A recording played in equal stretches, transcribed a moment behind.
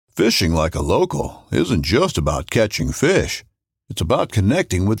Fishing like a local isn't just about catching fish. It's about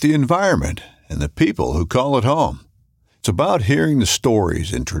connecting with the environment and the people who call it home. It's about hearing the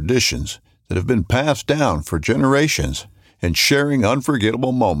stories and traditions that have been passed down for generations and sharing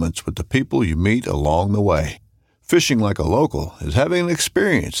unforgettable moments with the people you meet along the way. Fishing like a local is having an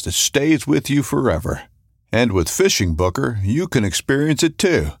experience that stays with you forever. And with Fishing Booker, you can experience it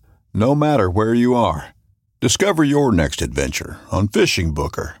too, no matter where you are. Discover your next adventure on Fishing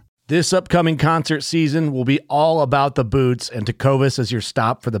Booker. This upcoming concert season will be all about the boots, and Tecovas is your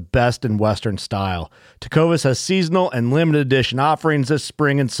stop for the best in Western style. Tecovas has seasonal and limited edition offerings this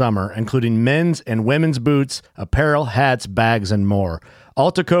spring and summer, including men's and women's boots, apparel, hats, bags, and more.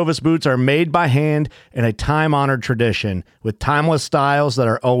 All Tecovas boots are made by hand in a time-honored tradition with timeless styles that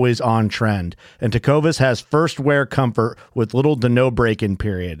are always on trend. And Tecovas has first wear comfort with little to no break-in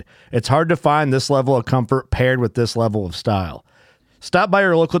period. It's hard to find this level of comfort paired with this level of style. Stop by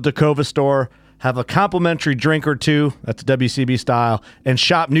your local Tecovas store, have a complimentary drink or two, that's WCB style, and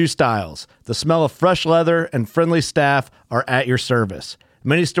shop new styles. The smell of fresh leather and friendly staff are at your service.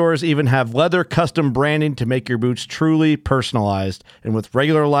 Many stores even have leather custom branding to make your boots truly personalized. And with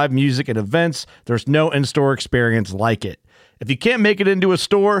regular live music and events, there's no in-store experience like it. If you can't make it into a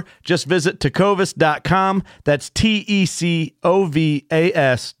store, just visit tecovas.com. That's TECOVAS.com.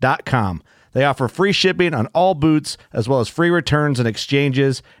 They offer free shipping on all boots, as well as free returns and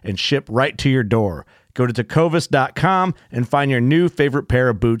exchanges, and ship right to your door. Go to tecovas.com and find your new favorite pair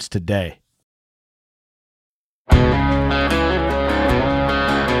of boots today.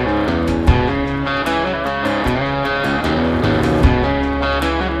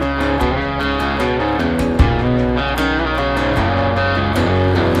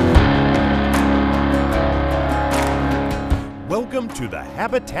 Welcome to the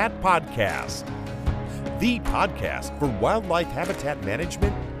Habitat Podcast, the podcast for wildlife habitat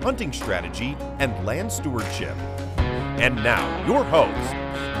management, hunting strategy, and land stewardship. And now, your host,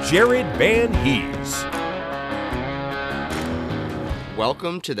 Jared Van Hees.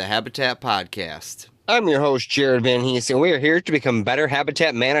 Welcome to the Habitat Podcast. I'm your host, Jared Van Hees, and we are here to become better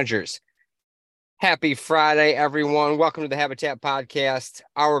habitat managers. Happy Friday, everyone. Welcome to the Habitat Podcast.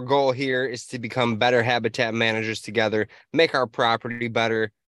 Our goal here is to become better habitat managers together, make our property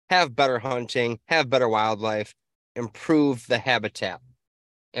better, have better hunting, have better wildlife, improve the habitat.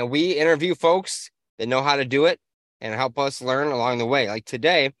 And we interview folks that know how to do it and help us learn along the way. Like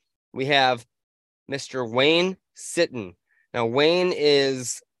today, we have Mr. Wayne Sitton. Now, Wayne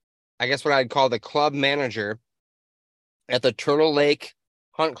is, I guess, what I'd call the club manager at the Turtle Lake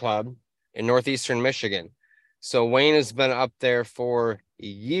Hunt Club in northeastern Michigan. So Wayne has been up there for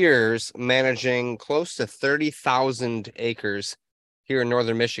years, managing close to 30,000 acres here in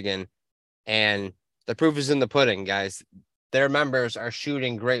northern Michigan. And the proof is in the pudding, guys. Their members are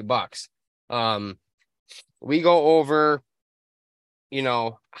shooting great bucks. We go over,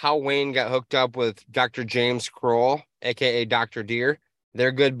 how Wayne got hooked up with Dr. James Kroll, aka Dr. Deer.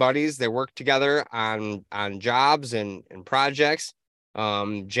 They're good buddies. They work together on jobs and projects.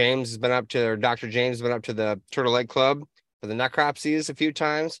 Dr. James has been up to the Turtle Lake Club for the Necropsies a few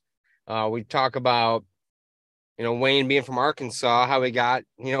times. We talk about, Wayne being from Arkansas, how he got,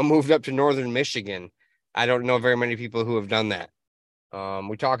 moved up to northern Michigan. I don't know very many people who have done that.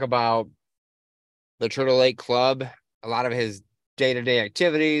 We talk about the Turtle Lake Club, a lot of his day-to-day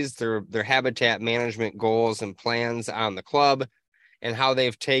activities, their habitat management goals and plans on the club, and how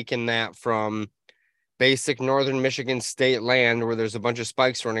they've taken that from basic northern Michigan state land where there's a bunch of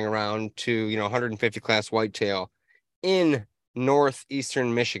spikes running around to, 150 class whitetail in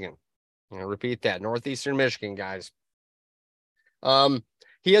northeastern Michigan. Repeat that, northeastern Michigan, guys.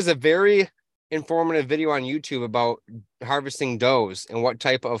 He has a very informative video on YouTube about harvesting does and what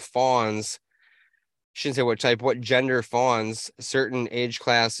type of fawns, what gender fawns certain age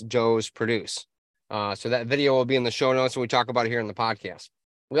class does produce. So that video will be in the show notes, and we talk about it here in the podcast.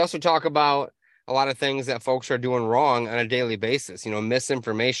 We also talk about a lot of things that folks are doing wrong on a daily basis,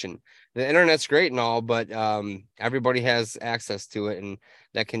 misinformation. The internet's great and all, but everybody has access to it, and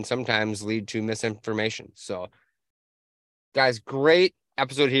that can sometimes lead to misinformation. So, guys, great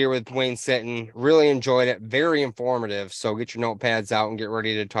episode here with Wayne Sitton. Really enjoyed it. Very informative. So get your notepads out and get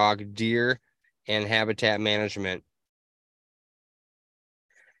ready to talk deer and habitat management.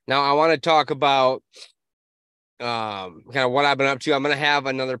 Now, I want to talk about kind of what I've been up to. I'm going to have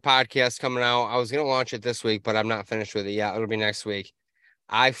another podcast coming out. I was going to launch it this week, but I'm not finished with it yet. It'll be next week.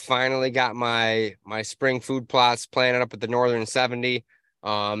 I finally got my spring food plots planted up at the Northern 70.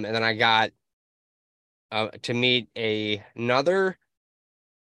 And then I got to meet another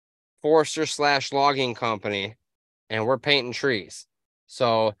forester / logging company, and we're painting trees.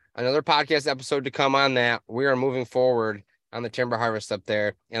 So another podcast episode to come on that. We are moving forward on the timber harvest up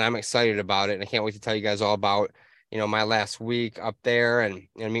there, and I'm excited about it. And I can't wait to tell you guys all about, my last week up there and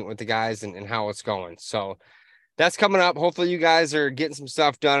meet with the guys and how it's going. So that's coming up. Hopefully you guys are getting some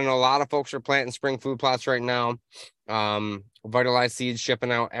stuff done. And a lot of folks are planting spring food plots right now. Vitalized seeds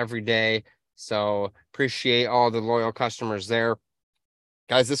shipping out every day. So appreciate all the loyal customers there.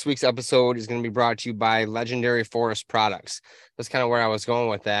 Guys, this week's episode is going to be brought to you by Legendary Forest Products. That's kind of where I was going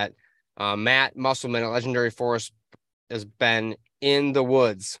with that. Matt Musselman at Legendary Forest has been in the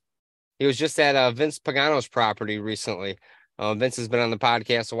woods. He was just at Vince Pagano's property recently. Vince has been on the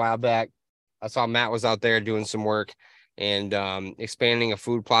podcast a while back. I saw Matt was out there doing some work and expanding a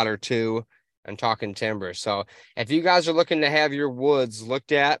food plot or two and talking timber. So if you guys are looking to have your woods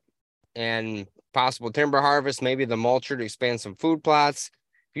looked at and possible timber harvest, maybe the mulcher to expand some food plots,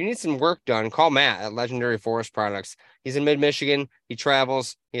 if you need some work done, call Matt at Legendary Forest Products. He's in mid-Michigan. He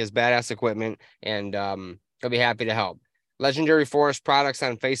travels. He has badass equipment, and he'll be happy to help. Legendary Forest Products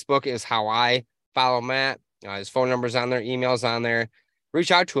on Facebook is how I follow Matt. His phone number's on there, email's on there.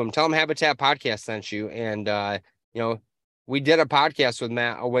 Reach out to him. Tell him Habitat Podcast sent you. And, we did a podcast with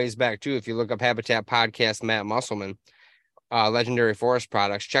Matt a ways back, too. If you look up Habitat Podcast, Matt Musselman, Legendary Forest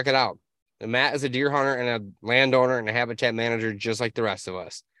Products, check it out. And Matt is a deer hunter and a landowner and a habitat manager just like the rest of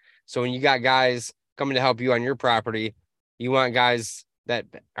us. So when you got guys coming to help you on your property, you want guys that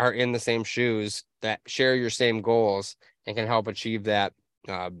are in the same shoes, that share your same goals and can help achieve that,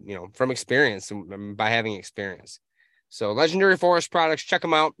 from experience and by having experience. So Legendary Forest Products, check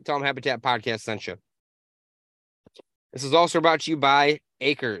them out. Tell them Habitat Podcast sent you. This is also brought to you by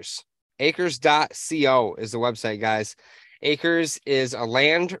Acres. Acres.co is the website, guys. Acres is a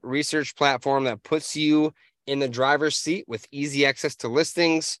land research platform that puts you in the driver's seat with easy access to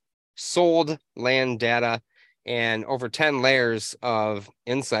listings, sold land data, and over 10 layers of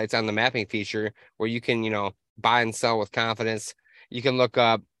insights on the mapping feature where you can, buy and sell with confidence. You can look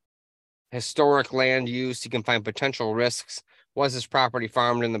up historic land use. You can find potential risks. Was this property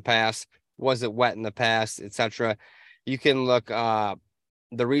farmed in the past? Was it wet in the past, etc.? You can look the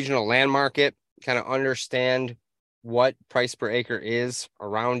regional land market, kind of understand what price per acre is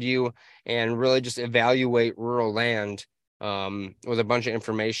around you, and really just evaluate rural land with a bunch of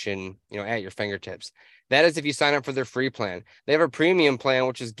information, at your fingertips. That is if you sign up for their free plan. They have a premium plan,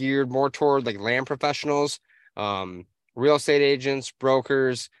 which is geared more toward like land professionals, real estate agents,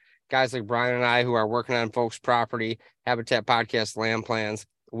 brokers, guys like Brian and I who are working on folks' property, Habitat Podcast land plans.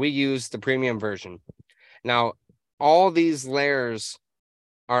 We use the premium version. Now, all these layers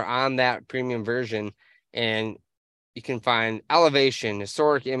are on that premium version, and you can find elevation,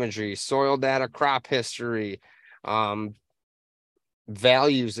 historic imagery, soil data, crop history,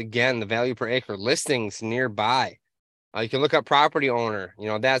 values, again, the value per acre, listings nearby. You can look up property owner. A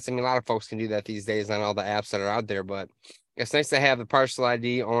lot of folks can do that these days on all the apps that are out there, but it's nice to have the parcel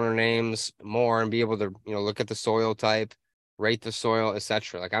ID, owner names, more, and be able to, look at the soil type, rate the soil,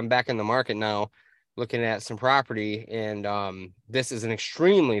 etc. Like I'm back in the market now looking at some property, and this is an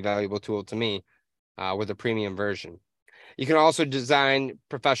extremely valuable tool to me with a premium version. You can also design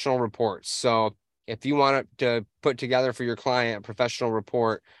professional reports. So if you want to put together for your client a professional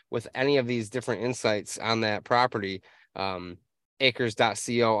report with any of these different insights on that property,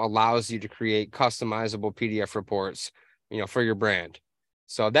 acres.co allows you to create customizable PDF reports, for your brand.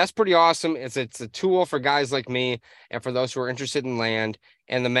 So that's pretty awesome. It's a tool for guys like me and for those who are interested in land,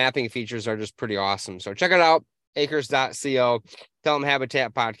 and the mapping features are just pretty awesome. So check it out, acres.co. Tell them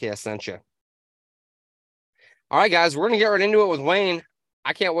Habitat Podcast sent you. All right, guys, we're going to get right into it with Wayne.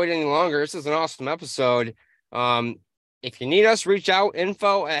 I can't wait any longer. This is an awesome episode. If you need us, reach out,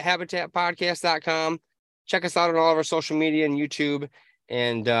 info@habitatpodcast.com. Check us out on all of our social media and YouTube.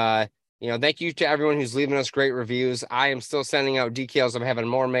 And, thank you to everyone who's leaving us great reviews. I am still sending out decals. I'm having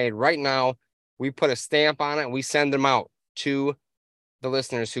more made right now. We put a stamp on it, and we send them out to the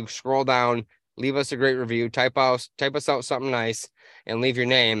listeners who scroll down, leave us a great review, type us out something nice, and leave your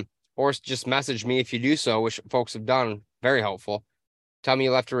name, or just message me if you do so, which folks have done. Very helpful. Tell me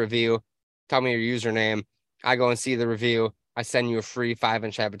you left a review. Tell me your username. I go and see the review. I send you a free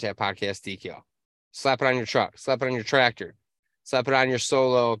 5-inch Habitat Podcast decal. Slap it on your truck. Slap it on your tractor. Slap it on your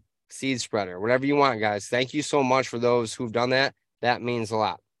solo seed spreader. Whatever you want, guys. Thank you so much for those who've done that. That means a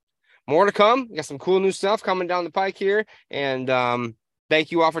lot. More to come. We got some cool new stuff coming down the pike here. And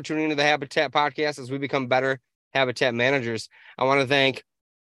thank you all for tuning into the Habitat Podcast as we become better habitat managers. I want to thank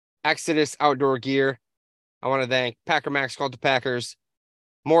Exodus Outdoor Gear. I want to thank Packer Max Cult to Packers,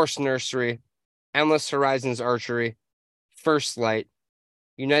 Morse Nursery, Endless Horizons Archery, First Light,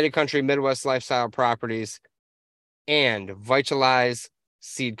 United Country Midwest Lifestyle Properties, and Vitalize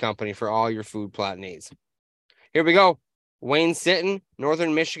seed company for all your food plot needs. Here we go. Wayne Sitton,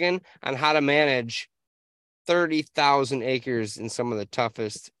 Northern Michigan, on how to manage 30,000 acres in some of the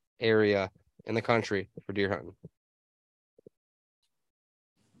toughest area in the country for deer hunting.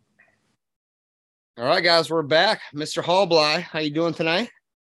 All right, guys, we're back. Mr. Hallbly, how you doing tonight?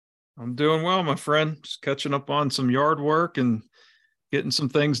 I'm doing well, my friend. Just catching up on some yard work and getting some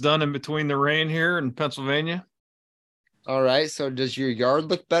things done in between the rain here in Pennsylvania. All right. So does your yard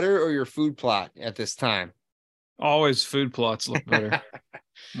look better or your food plot at this time? Always food plots look better.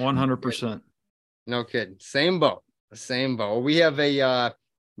 100%. No kidding. Same boat. We have a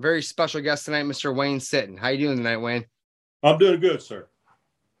very special guest tonight, Mr. Wayne Sitton. How you doing tonight, Wayne? I'm doing good, sir.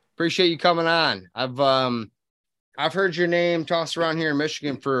 Appreciate you coming on. I've heard your name tossed around here in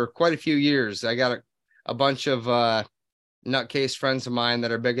Michigan for quite a few years. I got a bunch of nutcase friends of mine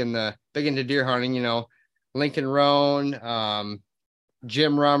that are big into deer hunting, you know, Lincoln Roan,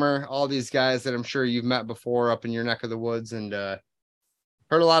 Jim Rummer, all these guys that I'm sure you've met before up in your neck of the woods, and heard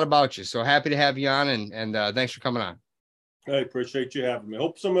a lot about you. So happy to have you on, and thanks for coming on. I appreciate you having me.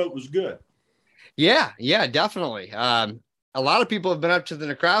 Hope some of it was good. Yeah, definitely. A lot of people have been up to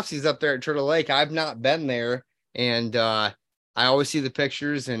the Necropsies up there at Turtle Lake. I've not been there, and I always see the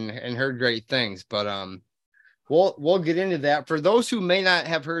pictures and heard great things. But we'll get into that. For those who may not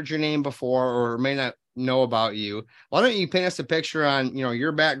have heard your name before or may not know about you, why don't you paint us a picture on, you know,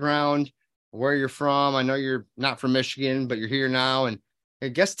 your background, where you're from? I know you're not from Michigan, but you're here now, and I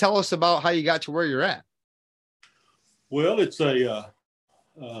guess tell us about how you got to where you're at. Well, it's a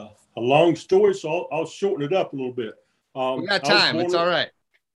long story, so I'll shorten it up a little bit. We got time. It's all right.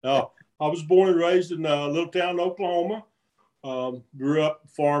 I was born and raised in a little town, Oklahoma. Grew up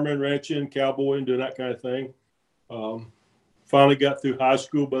farming, ranching, cowboying, doing that kind of thing. Finally got through high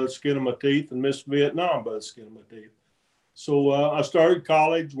school by the skin of my teeth and missed Vietnam by the skin of my teeth. So I started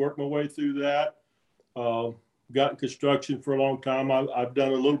college, worked my way through that. Got in construction for a long time. I've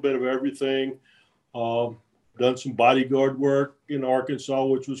done a little bit of everything. Done some bodyguard work in Arkansas,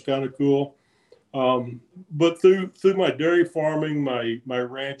 which was kind of cool. But through my dairy farming, my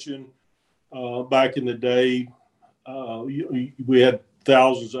ranching, back in the day, we had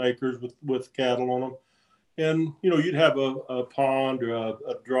thousands of acres with cattle on them. And, you know, you'd have a pond or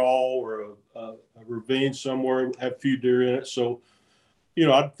a draw or a ravine somewhere, have a few deer in it. So, you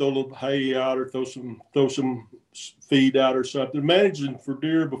know, I'd throw a little hay out or throw some feed out or something. Managing for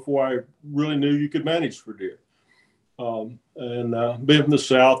deer before I really knew you could manage for deer. Being from the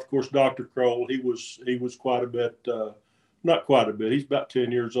South, of course, Dr. Kroll, he was quite a bit, not quite a bit. He's about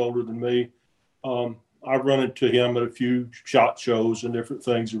 10 years older than me. I've run into him at a few SHOT shows and different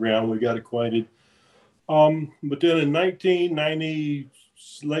things around. We got acquainted. But then in 1990,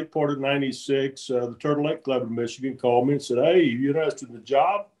 late part of 96, the Turtle Lake Club in Michigan called me and said, "Hey, you interested in the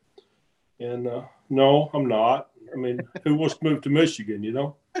job?" And no, I'm not. I mean, who wants to move to Michigan, you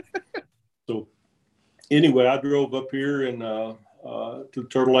know? So anyway, I drove up here and to the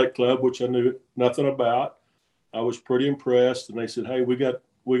Turtle Lake Club, which I knew nothing about. I was pretty impressed, and they said, "Hey, we got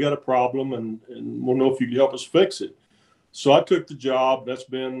a problem, and we'll know if you can help us fix it." So I took the job. That's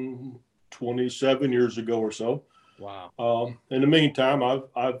been 27 years ago or so. Wow. In the meantime,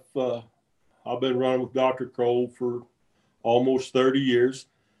 I've been running with Dr. Kroll for almost 30 years.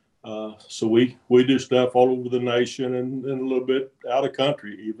 So we do stuff all over the nation and a little bit out of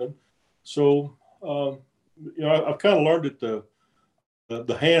country even. So you know, I've kind of learned it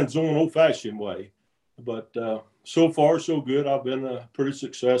the hands-on, old-fashioned way. But so far, so good. I've been pretty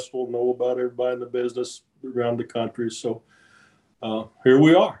successful, know about everybody in the business around the country. So here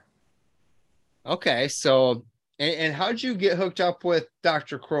we are. Okay. So, and how'd you get hooked up with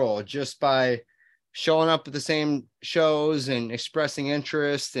Dr. Kroll? Just by showing up at the same shows and expressing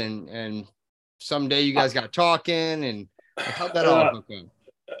interest, and someday you guys got talking, and how'd that all hook up?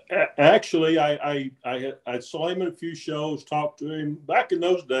 Actually, I saw him in a few shows, talked to him. Back in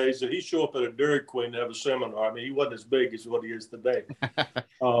those days, he'd show up at a Dairy Queen to have a seminar. I mean, he wasn't as big as what he is today.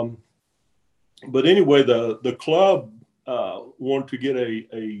 But anyway, the club wanted to get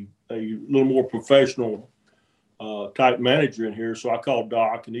a little more professional type manager in here. So I called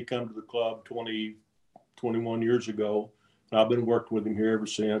Doc, and he came to the club 21 years ago. And I've been working with him here ever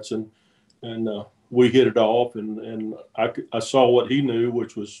since. And we hit it off, and I saw what he knew,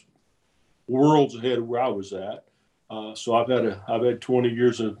 which was worlds ahead of where I was at. So I've had 20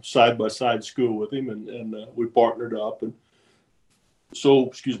 years of side by side school with him, and we partnered up, and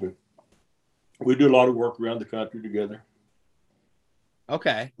so we do a lot of work around the country together.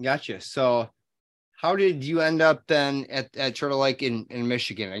 Okay, gotcha. So how did you end up then at Turtle Lake in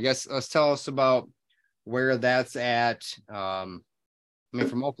Michigan? I guess let's tell us about where that's at. I mean,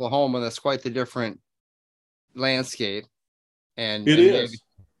 from Oklahoma, that's quite the different landscape. And It is.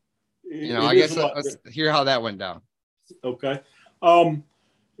 I guess let's hear how that went down. Okay.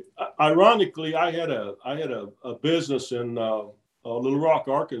 Ironically, I had a business in Little Rock,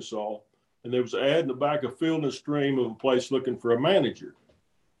 Arkansas, and there was an ad in the back of Field and Stream of a place looking for a manager.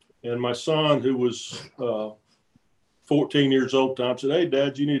 And my son, who was 14 years old at the time, said, "Hey,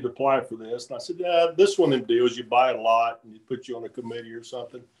 Dad, you need to apply for this." And I said, "Dad, this one of them deals, you buy a lot and you put you on a committee or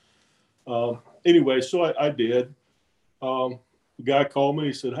something." Anyway, so I did. The guy called me.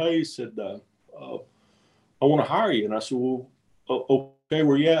 He said, "Hey," he said, "I want to hire you." And I said, "Well, okay,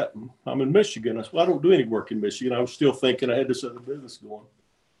 where you at?" And I'm in Michigan. I said, "Well, I don't do any work in Michigan." I was still thinking I had this other business going.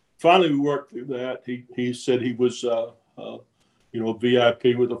 Finally, we worked through that. He said he was, a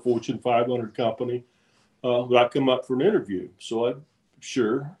VIP with a Fortune 500 company. Would I come up for an interview? So I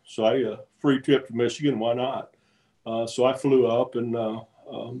free trip to Michigan. Why not? So I flew up and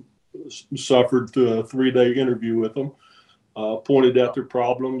suffered through a 3-day interview with them. Pointed out their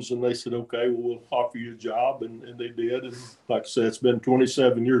problems, and they said, "Okay, well, we'll offer you a job," and they did. And like I said, it's been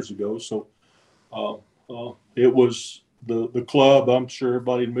 27 years ago, so it was the club. I'm sure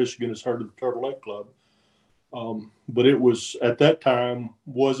everybody in Michigan has heard of the Turtle Lake Club, but it was at that time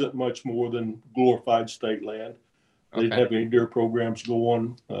wasn't much more than glorified state land. They didn't have any deer programs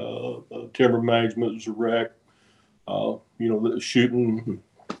going. Timber management was a wreck. The shooting.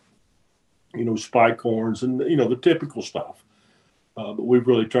 Spike horns and, the typical stuff. But we've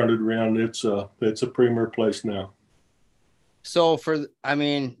really turned it around. It's a premier place now. So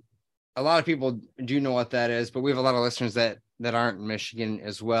a lot of people do know what that is, but we have a lot of listeners that aren't in Michigan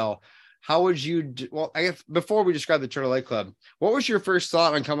as well. How would you, I guess before we describe the Turtle Lake Club, what was your first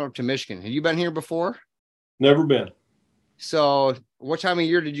thought on coming up to Michigan? Have you been here before? Never been. So what time of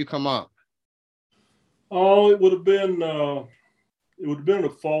year did you come up? Oh, it would have been in the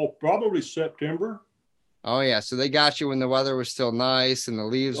fall, probably September. Oh yeah, so they got you when the weather was still nice and the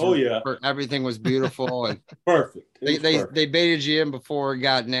leaves. Everything was beautiful and perfect. They baited you in before it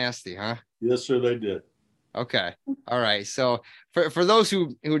got nasty, huh? Yes, sir, they did. Okay, all right. So for those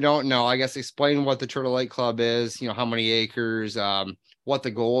who don't know, I guess explain what the Turtle Lake Club is. How many acres, what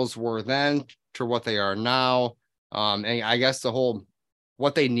the goals were then to what they are now, and I guess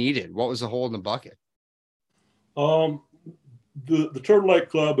what they needed. What was the hole in the bucket? The Turtle Lake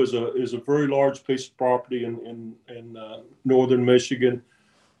Club is a very large piece of property in northern Michigan.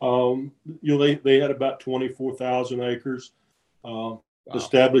 They had about 24,000 acres. Wow.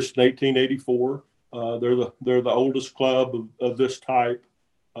 Established in 1884. They're the oldest club of this type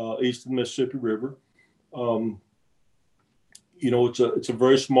east of the Mississippi River. It's a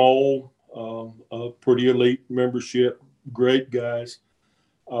very small, pretty elite membership. Great guys,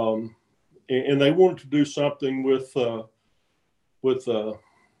 and they wanted to do something with all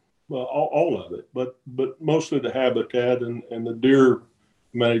of it, but mostly the habitat and the deer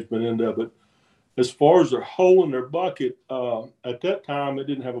management end of it. As far as their hole in their bucket, at that time it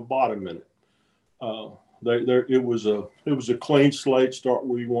didn't have a bottom in it. It was a clean slate. Start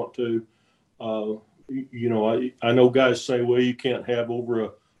where you want to. I know guys say, well, you can't have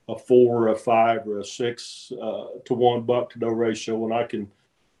over a 4 or a 5 or a 6 to 1 buck to doe ratio, and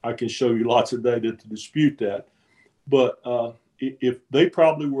I can show you lots of data to dispute that. But if they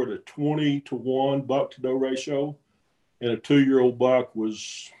probably were at a 20 to 1 buck to doe ratio, and a 2-year-old buck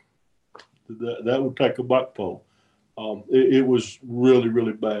that would take a buck pole. It was really,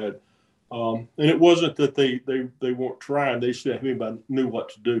 really bad. And it wasn't that they weren't trying. They just didn't have anybody knew what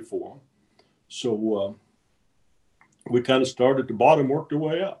to do for them. So we kind of started at the bottom, worked our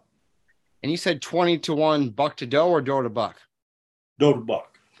way up. And you said 20 to 1 buck to doe or doe to buck? Doe to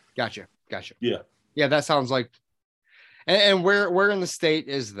buck. Gotcha. Yeah. Yeah, that sounds like. And where in the state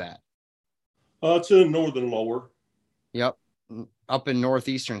is that? It's in northern lower. Yep. Up in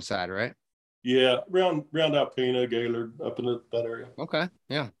northeastern side, right? Yeah, around Alpena, Gaylord, up in that area. Okay,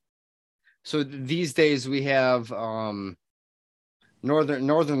 yeah. So these days we have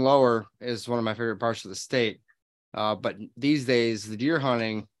northern lower is one of my favorite parts of the state. But these days the deer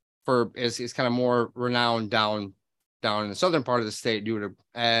hunting is kind of more renowned down in the southern part of the state due to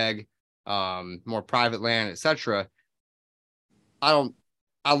ag, more private land, etc. I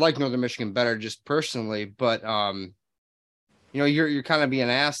like northern Michigan better just personally, but you're kind of being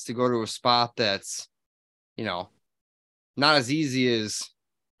asked to go to a spot that's, not as easy as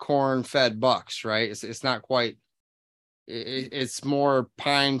corn-fed bucks, right? It's not quite. It's more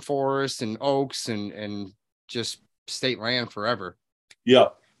pine forest and oaks and just state land forever. Yeah,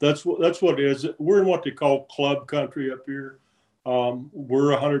 that's what it is. We're in what they call club country up here.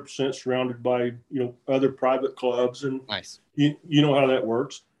 We're 100% surrounded by, other private clubs, and Nice. you know how that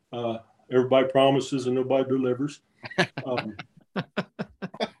works. Everybody promises and nobody delivers.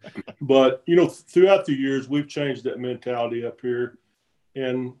 But, throughout the years, we've changed that mentality up here.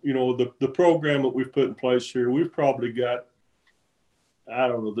 And, the program that we've put in place here, we've probably got, I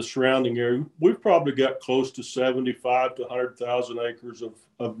don't know, the surrounding area, we've probably got close to 75 to 100,000 acres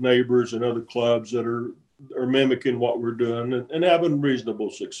of neighbors and other clubs that are mimicking what we're doing and having reasonable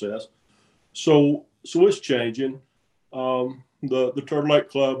success. So it's changing. The Turtle Lake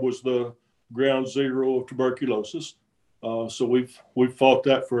Club was the ground zero of tuberculosis. So we've fought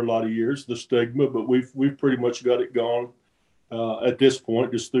that for a lot of years, the stigma, but we've pretty much got it gone at this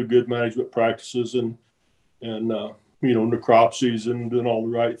point, just through good management practices and necropsies and doing all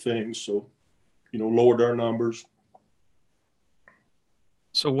the right things. So, lowered our numbers.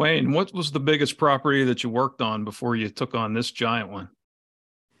 So Wayne, what was the biggest property that you worked on before you took on this giant one?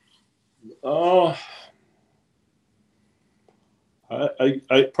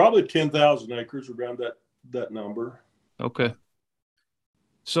 I probably 10,000 acres, around that number. Okay.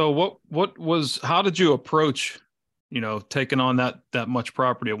 So how did you approach, taking on that much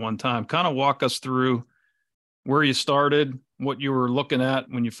property at one time? Kind of walk us through where you started, what you were looking at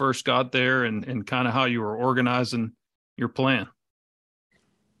when you first got there, and kind of how you were organizing your plan.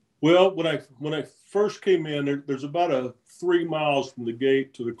 Well, when I first came in, there's about 3 miles from the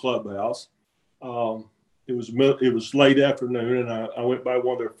gate to the clubhouse. It was late afternoon, and I went by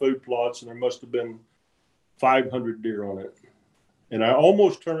one of their food plots, and there must have been 500 deer on it. And I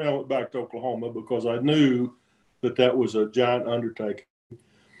almost turned around and went back to Oklahoma because I knew that was a giant undertaking.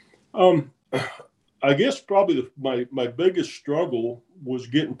 I guess probably my biggest struggle was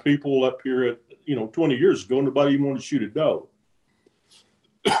getting people up here at, 20 years ago, nobody even wanted to shoot a doe.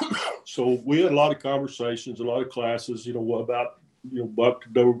 So we had a lot of conversations, a lot of classes, about, buck to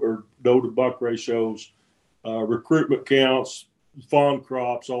doe or doe to buck ratios, recruitment counts, fawn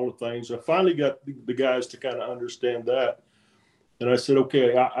crops, all the things. I finally got the guys to kind of understand that. And I said,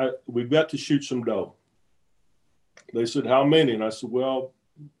 okay, we've got to shoot some doe. They said, how many? And I said, well,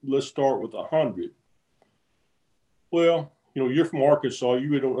 let's start with 100. Well, you're from Arkansas. You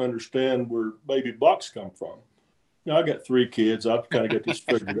really don't understand where baby bucks come from. Now, I got 3 kids. I've kind of got this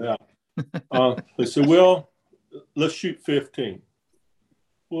figured out. They said, well, let's shoot 15.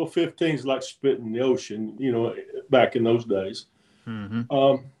 Well, 15 is like spitting in the ocean, back in those days.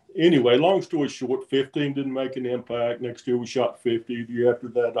 Mm-hmm. Anyway, long story short, 15 didn't make an impact. Next year we shot 50. The year after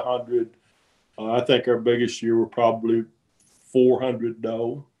that, 100. I think our biggest year were probably 400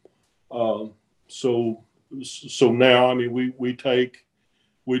 doe. So now, I mean,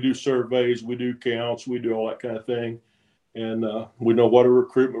 we do surveys, we do counts, we do all that kind of thing. And we know what a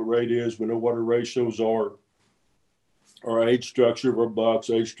recruitment rate is. We know what our ratios are, our age structure of our bucks,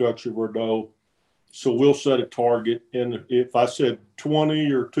 age structure of our doe. So we'll set a target. And if I said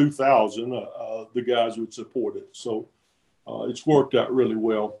 20 or 2,000, the guys would support it. So it's worked out really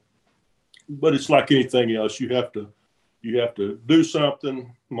well. But it's like anything else. You have to do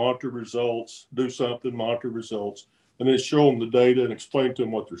something, monitor results, do something, monitor results, and then show them the data and explain to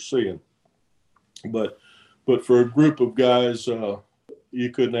them what they're seeing. But for a group of guys, you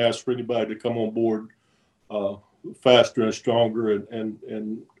couldn't ask for anybody to come on board faster and stronger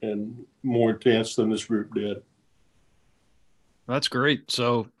and more intense than this group did. That's great.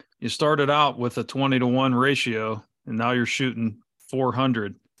 So you started out with a 20-to-1 ratio, and now you're shooting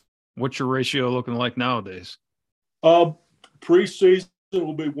 400. What's your ratio looking like nowadays? Preseason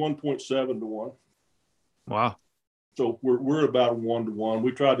will be 1.7 to 1. Wow. So we're about a 1 to 1.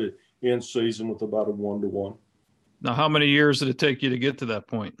 We try to end season with about a 1 to 1. Now, how many years did it take you to get to that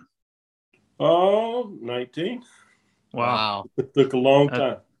point? 19. Wow. It took a long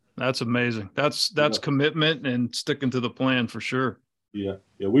time. That's amazing. That's commitment and sticking to the plan for sure. Yeah.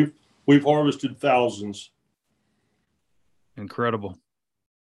 We've harvested thousands. Incredible.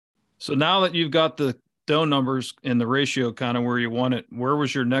 So now that you've got the doe numbers and the ratio kind of where you want it, where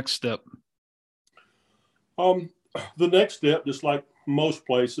was your next step? The next step, just like most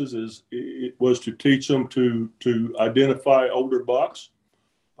places, it was to teach them to identify older bucks.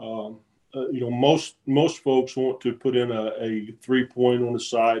 Most folks want to put in a 3-point on the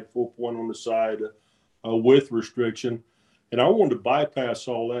side, 4-point on the side, width restriction, and I wanted to bypass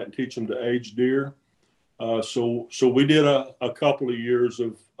all that and teach them to age deer. So we did a couple of years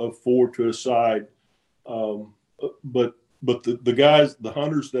of 4 to a side, but the guys, the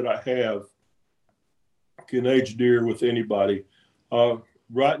hunters that I have, can age deer with anybody.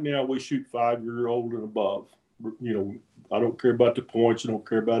 Right now we shoot 5-year-old and above. I don't care about the points. I don't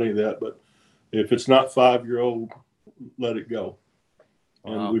care about any of that. But if it's not 5-year-old, let it go.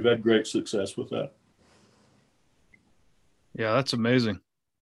 And Wow. we've had great success with that. Yeah, that's amazing.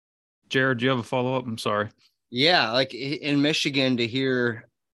 Jared, do you have a follow-up? I'm sorry. Yeah, like in Michigan to hear,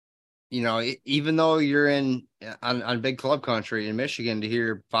 even though you're on big club country in Michigan, to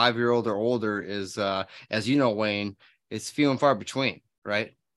hear 5-year-old or older is, as you know, Wayne, it's few and far between,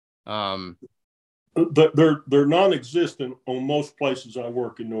 right? They're non-existent on most places I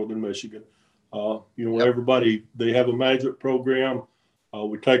work in northern Michigan. Yep. Everybody, they have a management program.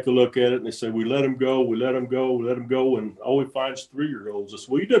 We take a look at it and they say, we let them go, we let them go, we let them go. And all we find is 3-year-olds. I said,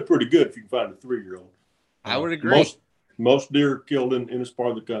 well, you did pretty good if you can find a 3-year-old. I would agree. Most deer killed in this part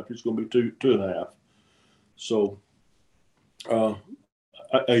of the country is going to be 2.5. So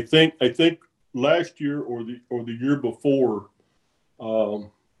I think last year or the year before,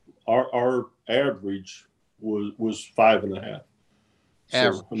 our average was 5.5.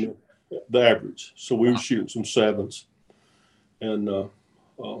 So, the average. So we were shooting some 7s. And,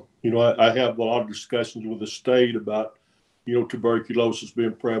 I have a lot of discussions with the state about, tuberculosis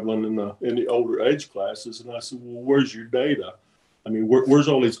being prevalent in the older age classes. And I said, well, where's your data? I mean, where's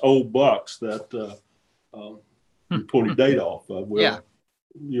all these old bucks that you're pulling data off of? Well,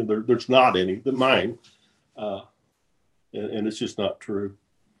 there's not any. Mine. And it's just not true.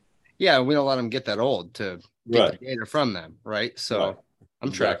 Yeah, we don't let them get that old to get the data from them, right? So Right.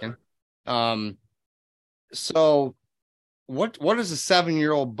 I'm tracking. So what does a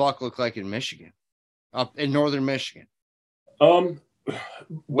 7-year-old buck look like in Michigan, up in northern Michigan?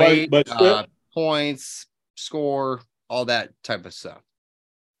 Weight, points, score, all that type of stuff.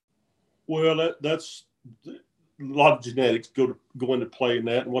 Well, that's a lot of genetics go into play in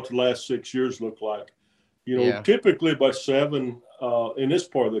that, and what the last 6 years look like. Typically by 7 in this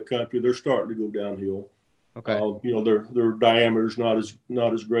part of the country, they're starting to go downhill. Okay. Their diameter's not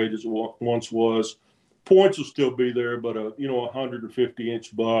as great as it once was. Points will still be there, but a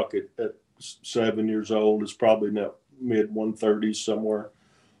 150-inch buck at 7 years old is probably in that mid 130s somewhere.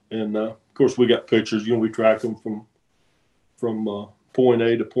 And of course, we got pictures. We track them from point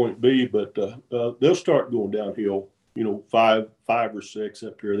A to point B, but they'll start going downhill. 5 or 6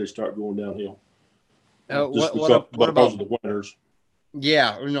 up here, they start going downhill. Because of the winters?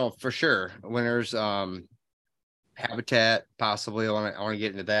 Yeah, no, for sure. Winters, habitat, possibly. I want to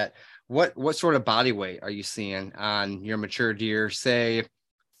get into that. What sort of body weight are you seeing on your mature deer, say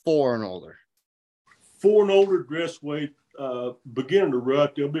 4 and older? 4 and older dress weight, beginning to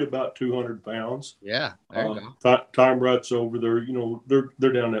rut, they'll be about 200 pounds. Yeah, there you go. Time ruts over there,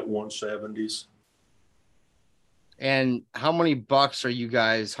 they're down at 170s. And how many bucks are you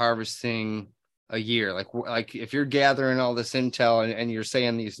guys harvesting a year? Like if you're gathering all this intel and you're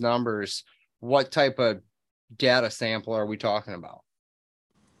saying these numbers, what type of data sample are we talking about?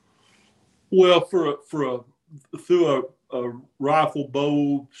 Well, through a rifle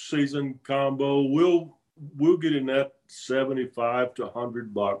bow season combo, we'll get in that 75 to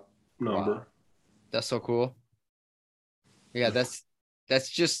 100 buck number. Wow. That's so cool. Yeah, that's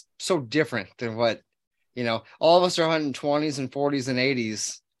just so different than what all of us are hunting 20s and 40s and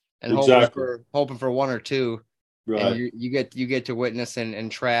 80s and hoping for 1 or 2. Right. And you get to witness and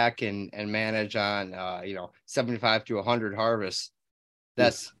track and manage on 75 to 100 harvests.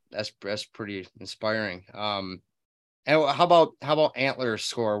 That's pretty inspiring. And how about antler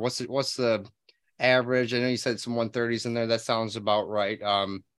score? What's the average? I know you said some 130s in there. That sounds about right.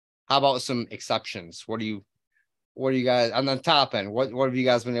 How about some exceptions? What do you guys on the top end? What have you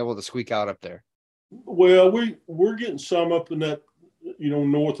guys been able to squeak out up there? Well, we're getting some up in that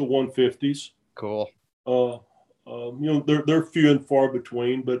north of 150s. Cool. They're few and far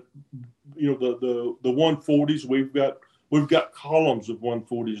between, but the 140s we've got columns of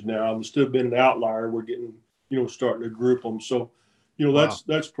 140s now. Instead of being an outlier, we're getting starting to group them. So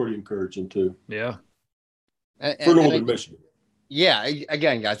that's pretty encouraging too. Yeah. For northern Michigan. Yeah,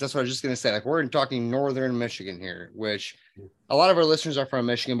 again, guys, that's what I was just going to say. Like, we're talking northern Michigan here, which a lot of our listeners are from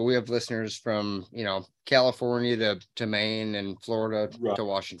Michigan, but we have listeners from, California to Maine and Florida to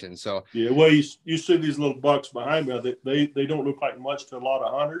Washington. So yeah, well, you see these little bucks behind me. They don't look like much to a lot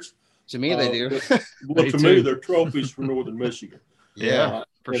of hunters. To me, they do. But to me, they're trophies for northern Michigan. Yeah,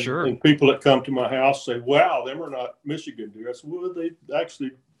 for sure. And people that come to my house say, "Wow, them are not Michigan deer." I said, "Well,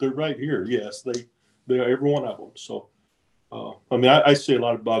 they're right here. Yes, they are, every one of them." So. I see a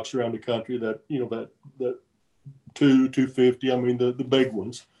lot of bucks around the country that 250. I mean, the big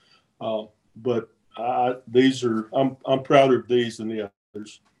ones. But I'm prouder of these than the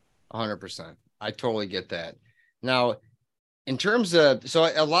others. 100%. I totally get that. Now, in terms of, so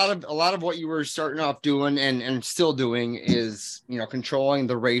a lot of what you were starting off doing and still doing is, controlling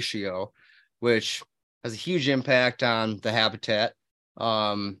the ratio, which has a huge impact on the habitat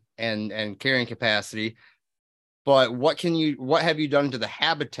and carrying capacity. But what have you done to the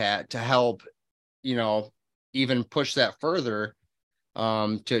habitat to help, even push that further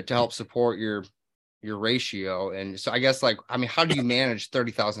to help support your ratio? And so I guess how do you manage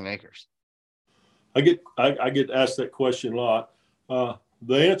 30,000 acres? I get asked that question a lot.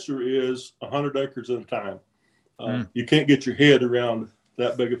 The answer is 100 acres at a time. You can't get your head around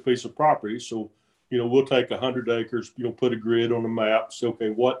that big a piece of property. So, we'll take 100 acres, put a grid on the map. Say, okay,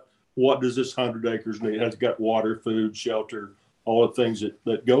 what does this 100 acres need? It has got water, food, shelter, all the things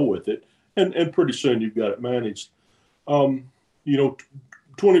that go with it. And pretty soon you've got it managed.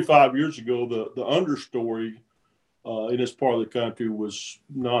 25 years ago, the understory in this part of the country was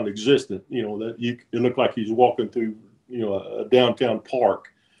non-existent. It looked like he's walking through, a downtown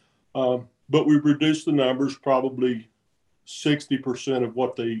park. But we've reduced the numbers probably 60% of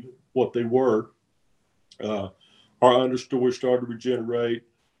what they were. Our understory started to regenerate.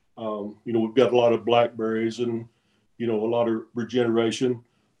 We've got a lot of blackberries and, a lot of regeneration.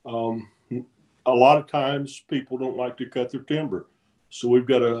 A lot of times people don't like to cut their timber. So we've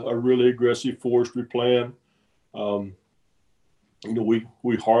got a really aggressive forestry plan. We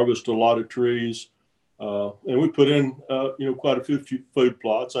harvest a lot of trees. And we put in, quite a few food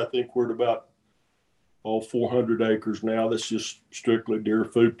plots. I think we're at about 400 acres now. That's just strictly deer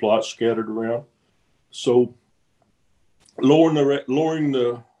food plots scattered around. So lowering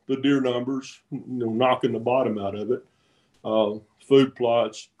the deer numbers, knocking the bottom out of it. Food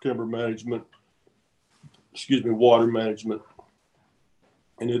plots, timber management, water management,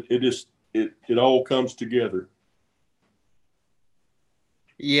 and it all comes together.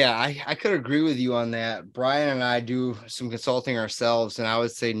 Yeah, I could agree with you on that. Brian and I do some consulting ourselves, and I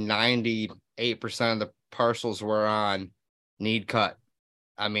would say 98% of the parcels we're on need cut.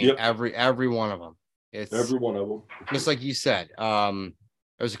 I mean, Yep. every one of them. It's Every one of them. just like you said.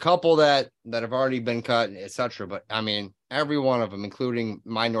 There's a couple that have already been cut, etc. But I mean, every one of them, including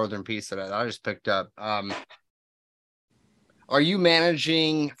my northern piece that I just picked up. Are you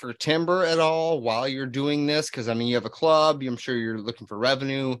managing for timber at all while you're doing this? Because I mean, you have a club. I'm sure you're looking for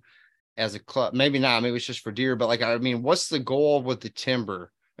revenue as a club. Maybe not. Maybe it's just for deer. But what's the goal with the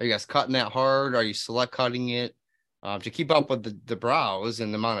timber? Are you guys cutting that hard? Are you select cutting it to keep up with the browse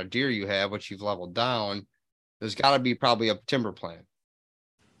and the amount of deer you have, which you've leveled down? There's got to be probably a timber plan.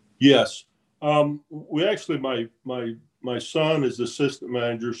 Yes. We actually, my son is assistant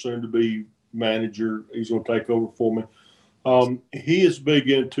manager, soon to be manager. He's going to take over for me. He is big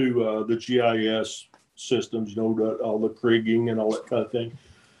into the GIS systems, all the kriging and all that kind of thing.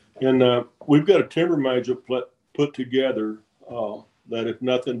 And we've got a timber management put together that if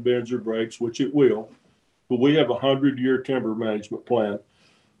nothing bends or breaks, which it will, but we have a 100-year timber management plan.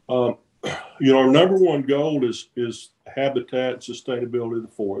 Our number one goal is habitat and sustainability of the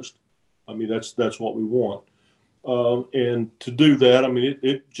forest. I mean, that's what we want. And to do that, I mean,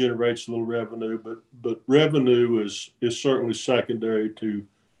 it generates a little revenue, but revenue is certainly secondary to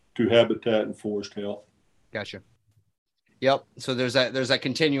habitat and forest health. Gotcha. Yep. So there's that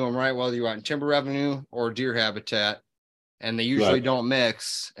continuum, right? Whether you want timber revenue or deer habitat, and they usually don't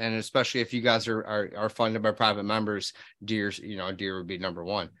mix. And especially if you guys are funded by private members, deer would be number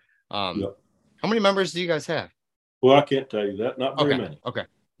one. Yep. How many members do you guys have? Well, I can't tell you that. Not very many. Okay.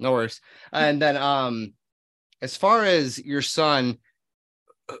 No worries. And then, as far as your son,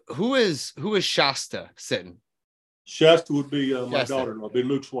 who is Shasta Sitton? Shasta would be my daughter-in-law, be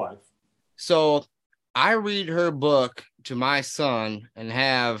Luke's wife. So I read her book to my son and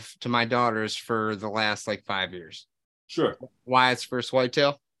have to my daughters for the last 5 years. Sure. Wyatt's First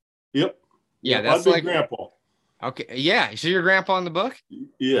Whitetail. Yep. Yeah, that's I'd be grandpa. Okay. Yeah. So your grandpa in the book?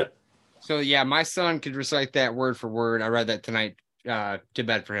 Yeah. So yeah, my son could recite that word for word. I read that tonight to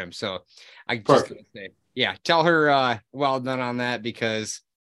bed for him. So I just gonna say, yeah, tell her well done on that because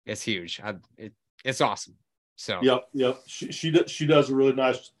it's huge. It's awesome. So yep. She does a really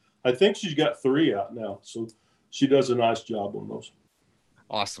nice. I think she's got 3 out now, so she does a nice job on those.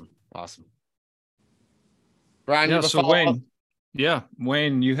 Awesome. Brian, yeah. So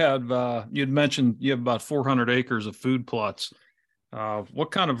Wayne, you have you'd mentioned you have about 400 acres of food plots. What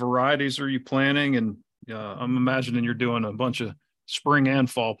kind of varieties are you planting? And I'm imagining you're doing a bunch of spring and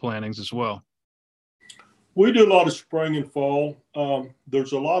fall plantings as well. We do a lot of spring and fall.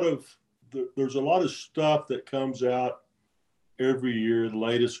 There's a lot of stuff that comes out every year, the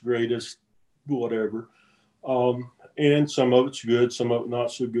latest, greatest, whatever. And some of it's good, some of it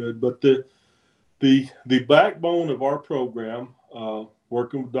not so good. But the backbone of our program,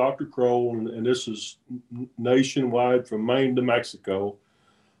 working with Dr. Kroll, and this is nationwide from Maine to Mexico.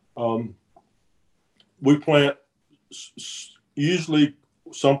 we plant usually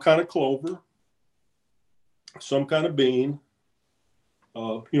some kind of clover, some kind of bean,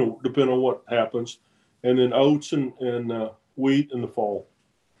 depending on what happens, and then oats and wheat in the fall.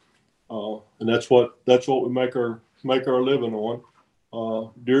 And that's what we make our living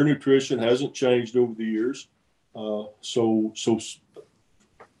on. Deer nutrition hasn't changed over the years. So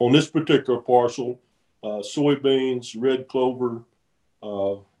on this particular parcel, soybeans, red clover,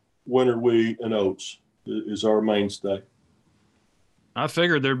 winter wheat, and oats is our mainstay. I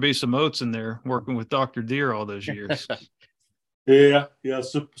figured there'd be some oats in there working with Dr. Deer all those years. Yeah.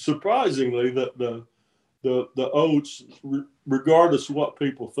 Surprisingly, the oats, regardless of what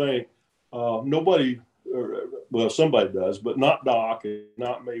people think, nobody, somebody does, but not Doc and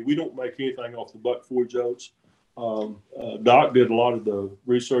not me. We don't make anything off the Buck Forge oats. Doc did a lot of the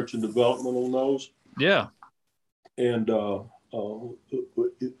research and development on those. Yeah. And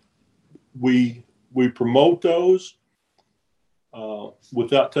we promote those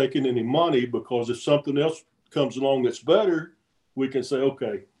without taking any money, because if something else comes along that's better, we can say,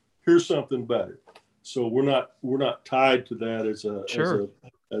 okay, here's something better. So we're not tied to that as a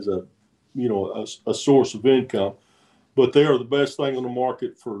source of income. But they are the best thing on the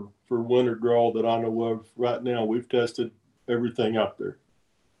market for winter draw that I know of right now. We've tested everything out there.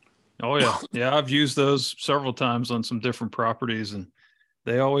 Oh yeah. Yeah. I've used those several times on some different properties, and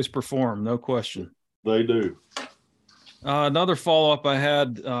they always perform. No question. They do. Another follow-up I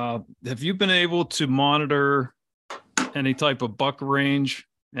had, have you been able to monitor any type of buck range,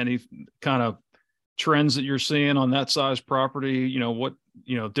 any kind of trends that you're seeing on that size property? What,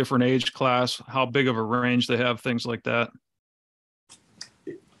 different age class, how big of a range they have, things like that?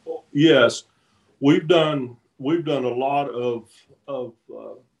 Yes, we've done a lot of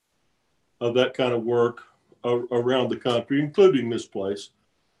that kind of work around the country, including this place.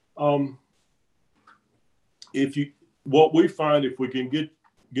 What we find, if we can get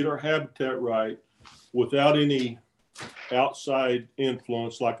our habitat right without any outside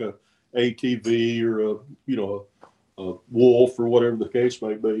influence, like a ATV or a wolf or whatever the case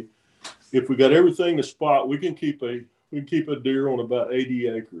may be, if we got everything to spot, we can keep a deer on about 80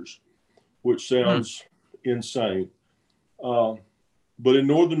 acres, which sounds insane. But in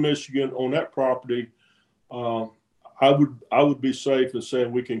northern Michigan, on that property, I would be safe in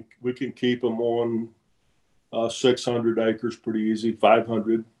saying we can keep them on 600 acres pretty easy,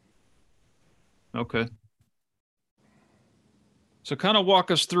 500. Okay. So kind of walk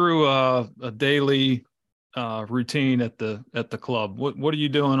us through a daily routine at the club. What are you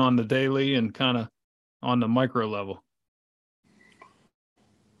doing on the daily and kind of on the micro level?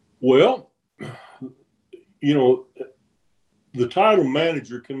 Well, the title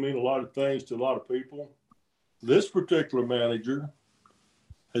manager can mean a lot of things to a lot of people. This particular manager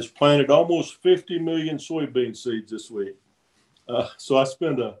has planted almost 50 million soybean seeds this week. So I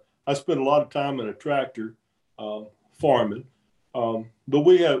spend a lot of time in a tractor farming. But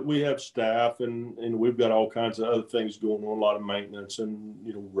we have staff and we've got all kinds of other things going on, a lot of maintenance and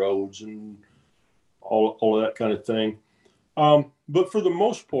roads and all of that kind of thing. But for the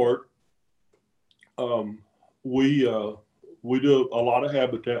most part, we do a lot of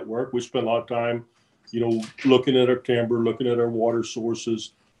habitat work. We spend a lot of time, looking at our timber, looking at our water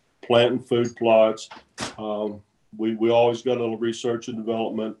sources, planting food plots. We always got a little research and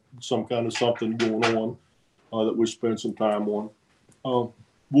development, some kind of something going on that we spend some time on.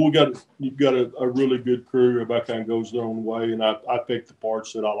 You've got a really good crew. Everybody kind of goes their own way, and I pick the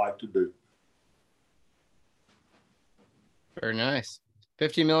parts that I like to do. Very nice.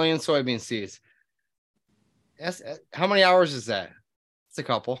 50 million soybean seeds. How many hours is that? It's a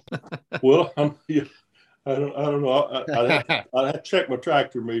couple. Well, I don't know. I have to check my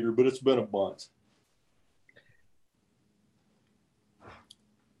tractor meter, but it's been a bunch.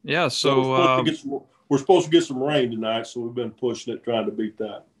 Yeah. So we're supposed to get some rain tonight, so we've been pushing it, trying to beat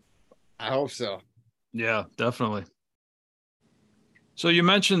that. I hope so. Yeah, definitely. So you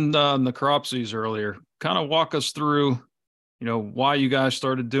mentioned Necropsies earlier. Kind of walk us through, why you guys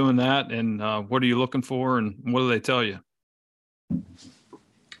started doing that, and what are you looking for, and what do they tell you?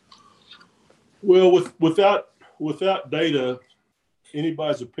 Well, without data,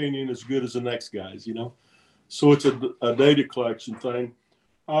 anybody's opinion is good as the next guy's, So it's a data collection thing.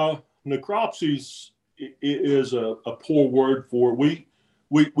 Necropsies is a poor word for it.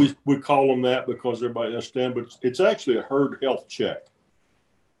 We call them that because everybody understands, but it's actually a herd health check.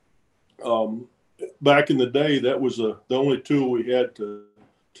 Back in the day, that was the only tool we had to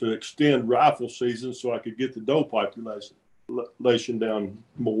extend rifle season, so I could get the doe population down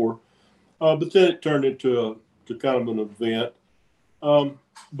more. But then it turned into kind of an event.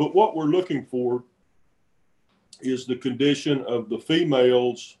 But what we're looking for is the condition of the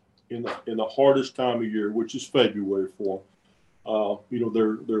females in the hardest time of year, which is February for them.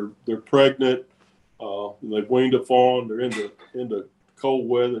 They're pregnant. They've weaned a fawn. They're in the cold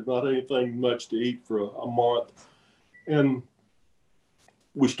weather. Not anything much to eat for a month. And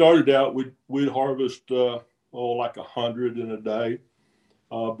we started out. We'd harvest like 100 in a day.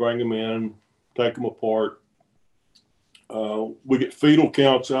 Bring them in, take them apart. We get fetal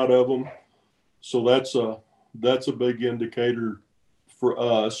counts out of them, so that's a big indicator for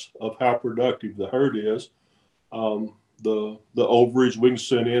us of how productive the herd is. The ovaries we can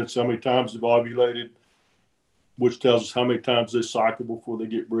send in, how many times they've ovulated, which tells us how many times they cycle before they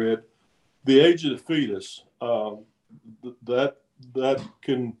get bred. The age of the fetus, that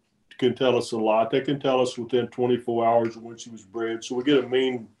can tell us a lot. They can tell us within 24 hours when she was bred. So we get a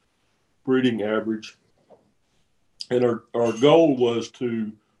mean breeding average. And our goal was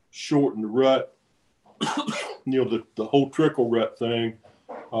to shorten the rut. The whole trickle rut thing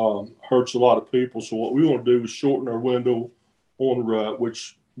hurts a lot of people. So what we want to do is shorten our window on the rut,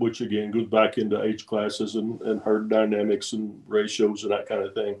 which again goes back into age classes and herd dynamics and ratios and that kind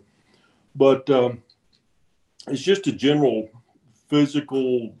of thing. But it's just a general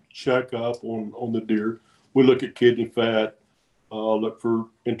physical checkup on the deer. We look at kidney fat, look for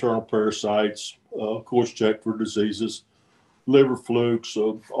internal parasites, of course, check for diseases, liver flukes,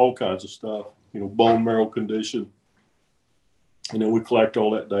 all kinds of stuff, bone marrow condition. And then we collect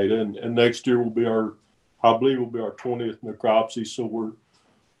all that data. And next year I believe will be our 20th necropsy. So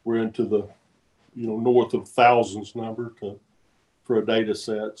we're into the, north of thousands number for a data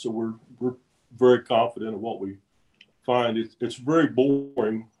set. So we're very confident of what we find. It's very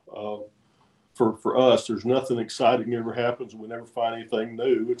boring for us. There's nothing exciting ever happens. We never find anything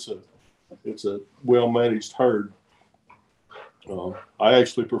new. It's a well-managed herd. I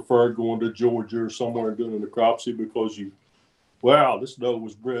actually prefer going to Georgia or somewhere and doing a necropsy because this doe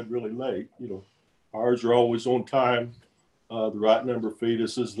was bred really late. Ours are always on time, the right number of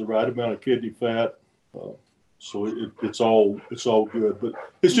fetuses, the right amount of kidney fat. So it's all good. But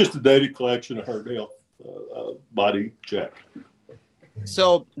it's just a data collection of herd health, body check.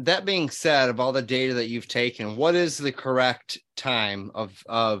 So that being said, of all the data that you've taken, what is the correct time of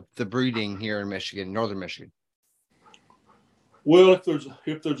the breeding here in Michigan, northern Michigan? Well, if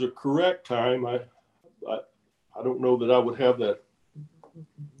there's a correct time, I don't know that I would have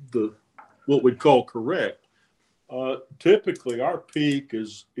what we'd call correct. Typically, our peak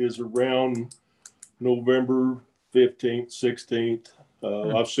is around November 15th, 16th.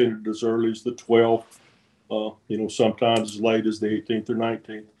 I've seen it as early as the 12th. Sometimes as late as the 18th or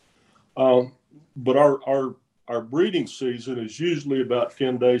 19th. But our breeding season is usually about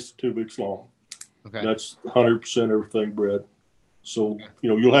 10 days to 2 weeks long. Okay. That's 100% everything bred. So,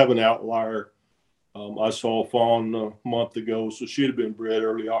 you'll have an outlier. I saw a fawn a month ago, so she'd have been bred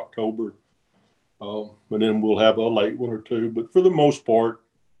early October. And then we'll have a late one or two. But for the most part,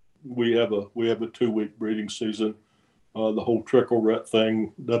 we have a 2-week breeding season. The whole trickle rut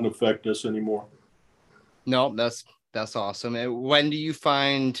thing doesn't affect us anymore. No, that's awesome. And when do you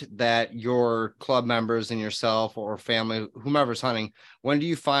find that your club members and yourself or family, whomever's hunting, when do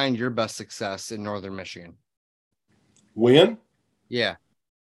you find your best success in northern Michigan? When? Yeah.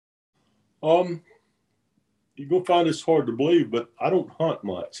 You're gonna find this hard to believe, but I don't hunt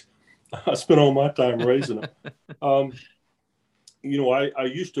much. I spend all my time raising them. I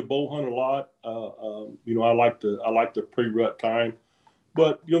used to bow hunt a lot. I like the pre-rut time,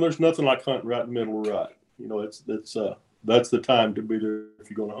 but there's nothing like hunting right in the middle of rut. That's the time to be there if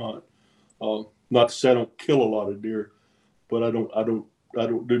you're going to hunt. Not to say I don't kill a lot of deer, but I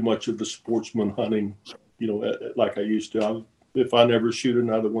don't do much of the sportsman hunting, like I used to. If I never shoot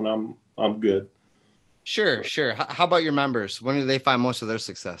another one, I'm good. Sure. How about your members? When do they find most of their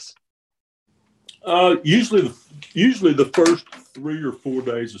success? Usually the first 3 or 4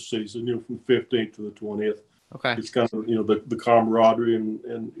 days of season, from 15th to the 20th. Okay. It's kind of, the camaraderie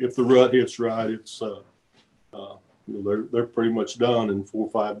and if the rut hits right, it's, they're pretty much done in 4 or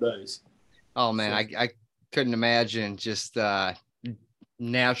 5 days. Oh man, so. I couldn't imagine just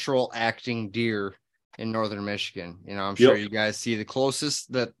natural acting deer in northern Michigan. I'm sure you guys see the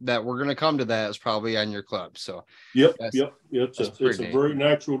closest that we're going to come to that is probably on your club. So it's a very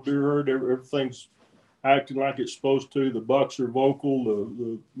natural deer herd. Everything's acting like it's supposed to. The bucks are vocal.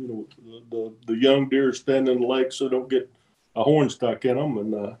 The young deer stand in the lake so don't get a horn stuck in them,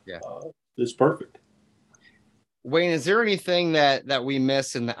 and it's perfect. Wayne, is there anything that we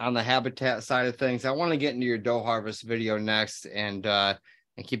miss on the habitat side of things? I want to get into your doe harvest video next and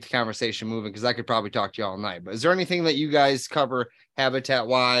keep the conversation moving because I could probably talk to you all night. But is there anything that you guys cover habitat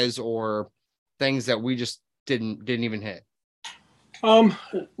wise or things that we just didn't even hit?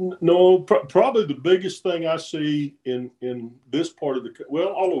 No, probably the biggest thing I see in this part of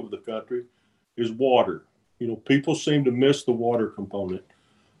all over the country is water. People seem to miss the water component.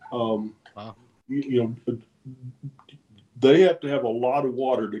 Wow. They have to have a lot of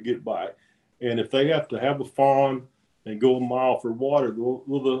water to get by. And if they have to have a fawn and go a mile for water,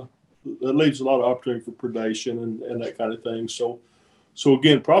 that leaves a lot of opportunity for predation and that kind of thing. So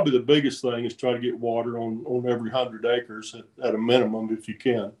again, probably the biggest thing is try to get water on every 100 acres at a minimum if you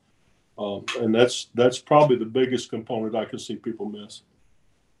can. And that's probably the biggest component I can see people miss.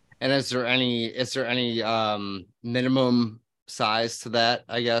 And is there any minimum size to that,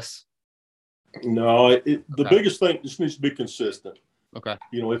 I guess? No, the biggest thing just needs to be consistent. Okay.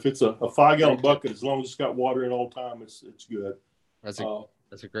 If it's a 5-gallon bucket, as long as it's got water in all the time, it's good. That's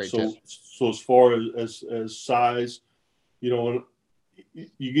a great tip. So as far as size, you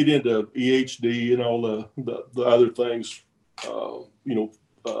get into EHD and all the other things,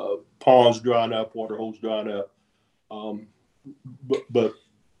 ponds drying up, water holes drying up. But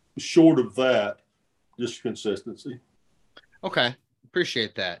short of that, just consistency. Okay.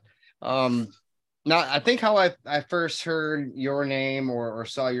 Appreciate that. Now, I think how I first heard your name or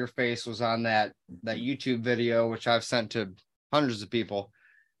saw your face was on that YouTube video, which I've sent to hundreds of people,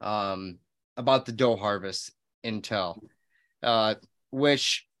 about the doe harvest intel,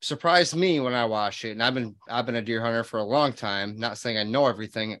 which surprised me when I watched it. And I've been a deer hunter for a long time. Not saying I know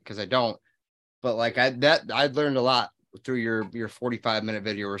everything, because I don't, but like I learned a lot through your 45-minute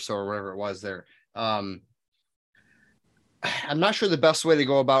video or so, or whatever it was there. I'm not sure the best way to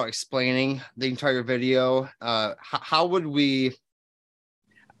go about explaining the entire video. How would we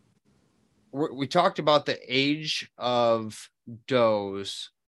talked about the age of does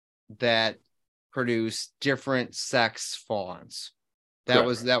that produce different sex fawns. That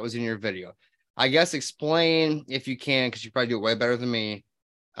was in your video. I guess explain, if you can, because you probably do it way better than me,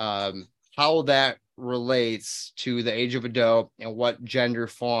 how that relates to the age of a doe and what gender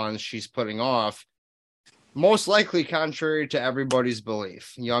fawns she's putting off. Most likely contrary to everybody's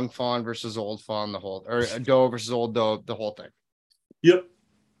belief. Young fawn versus old fawn, or a doe versus old doe, the whole thing. Yep.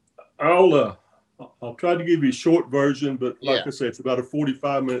 I'll try to give you a short version, but like I said, it's about a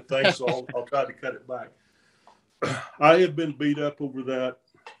 45-minute thing, so I'll try to cut it back. I have been beat up over that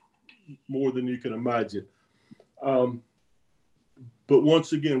more than you can imagine. But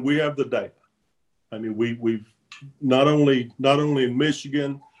once again, we have the data. I mean, we've not only in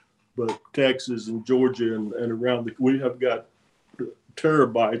Michigan, but Texas and Georgia and around we have got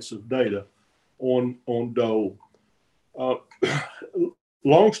terabytes of data on doe.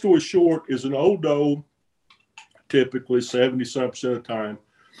 Long story short is an old doe, typically 70% of the time,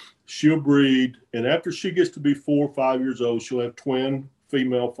 she'll breed, and after she gets to be 4 or 5 years old, she'll have twin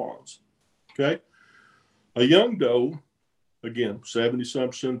female fawns. Okay. A young doe, again, 70%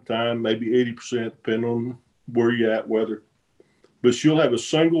 of the time, maybe 80%, depending on where you're at, whether, but she'll have a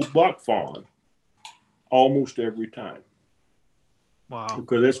single buck fawn almost every time. Wow.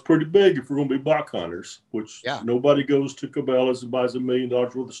 Okay, that's pretty big if we're going to be buck hunters, which nobody goes to Cabela's and buys $1 million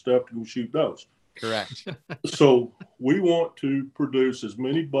worth of stuff to go shoot does. Correct. So we want to produce as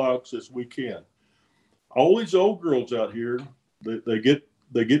many bucks as we can. All these old girls out here, they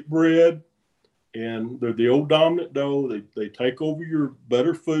get bred, and they're the old dominant doe. They take over your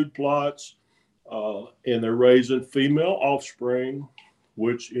better food plots, and they're raising female offspring,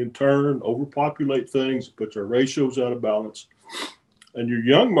 which in turn overpopulate things, puts our ratios out of balance. And your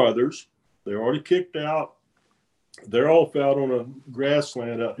young mothers, they're already kicked out. They're off out on a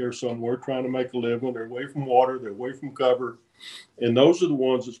grassland out here somewhere trying to make a living. They're away from water. They're away from cover. And those are the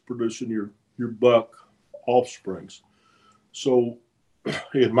ones that's producing your buck offsprings. So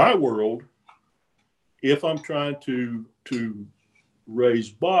in my world, if I'm trying to raise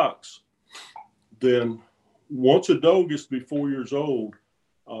bucks, then once a doe gets to be 4 years old,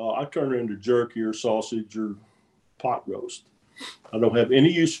 I turn her into jerky or sausage or pot roast. I don't have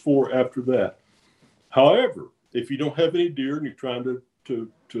any use for after that. However, if you don't have any deer and you're trying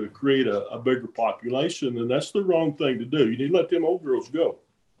to create a bigger population, then that's the wrong thing to do. You need to let them old girls go,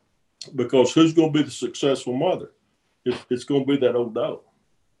 because who's going to be the successful mother? It's going to be that old doe.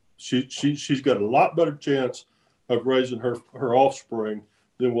 She's got a lot better chance of raising her offspring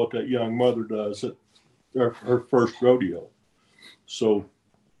than what that young mother does at her first rodeo. So,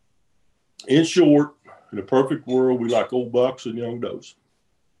 in short, in a perfect world, we like old bucks and young does.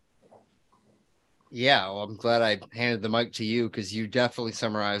 Yeah, well, I'm glad I handed the mic to you, because you definitely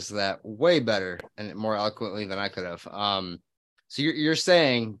summarized that way better and more eloquently than I could have. So you're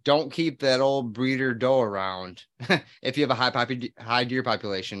saying don't keep that old breeder doe around if you have a high deer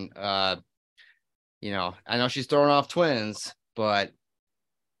population. I know she's throwing off twins, but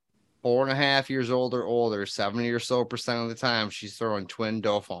 4.5 years old or older, 70 or so percent of the time, she's throwing twin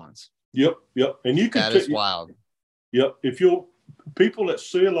doe fawns. Yep. And you can that is wild. Yep. People that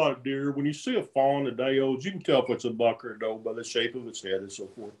see a lot of deer, when you see a fawn a day old, you can tell if it's a buck or a doe by the shape of its head and so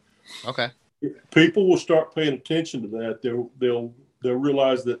forth. Okay. People will start paying attention to that. They'll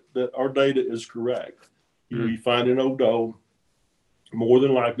realize that our data is correct. You find an old doe, more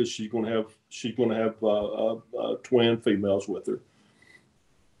than likely she's going to have twin females with her.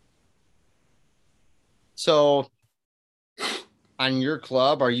 So, on your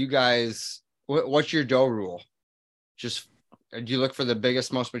club, are you guys? What's your doe rule? Just do you look for the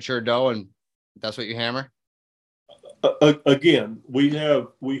biggest, most mature doe, and that's what you hammer? Again, we have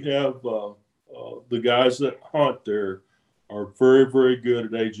the guys that hunt there are very, very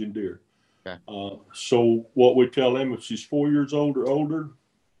good at aging deer. Okay. So what we tell them, if she's 4 years old or older,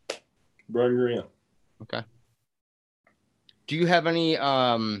 bring her in. Okay. Do you have any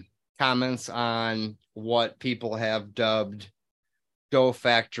comments on what people have dubbed doe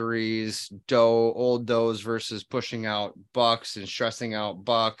factories, old does versus pushing out bucks and stressing out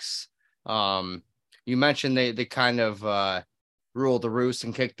bucks? You mentioned they kind of rule the roost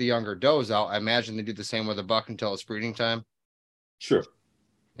and kick the younger does out. I imagine they do the same with a buck until it's breeding time. Sure.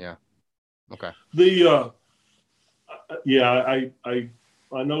 Yeah. Okay. I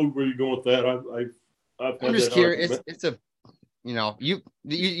know where you're going with that. I'm just curious. It's a, you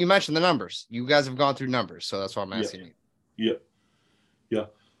mentioned the numbers. You guys have gone through numbers, so that's why I'm asking you. Yeah.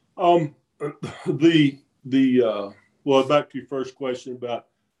 Well, back to your first question about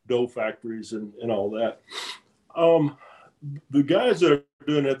doe factories and all that. The guys that are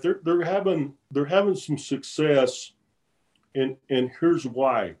doing it, they're having some success, and here's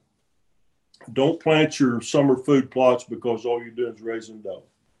why. Don't plant your summer food plots because all you're doing is raising doe.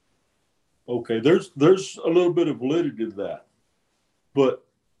 Okay, there's a little bit of validity to that, but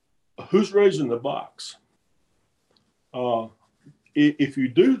who's raising the bucks? If you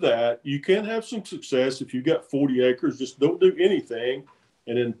do that, you can have some success. If you've got 40 acres, just don't do anything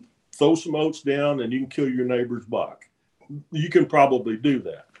and then throw some oats down and you can kill your neighbor's buck. You can probably do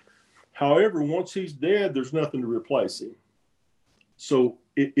that. However, once he's dead, there's nothing to replace him. So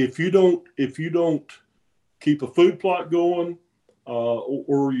if you don't keep a food plot going,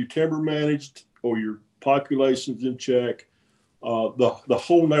 or you timber managed, or your population's in check, the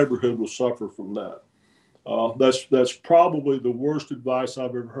whole neighborhood will suffer from that. That's probably the worst advice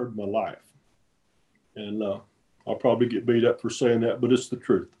I've ever heard in my life, and I'll probably get beat up for saying that, but it's the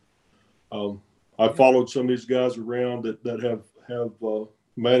truth. I've followed some of these guys around that have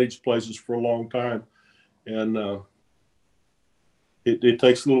managed places for a long time, and it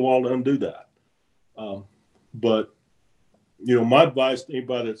takes a little while to undo that. But my advice to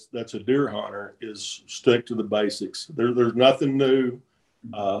anybody that's a deer hunter is stick to the basics. There's nothing new.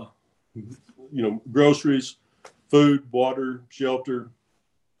 Groceries, food, water, shelter,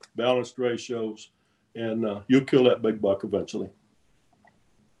 balanced ratios, and you'll kill that big buck eventually.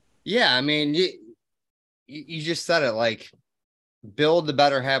 Yeah, I mean, you just said it, like, build the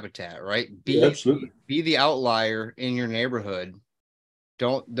better habitat, right? Absolutely. Be the outlier in your neighborhood.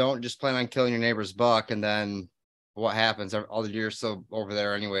 Don't just plan on killing your neighbor's buck and then what happens? All the deer are still over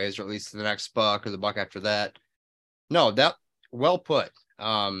there anyways, or at least the next buck or the buck after that. No, that well put.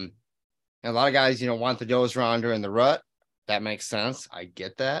 A lot of guys, want the does around during the rut. That makes sense. I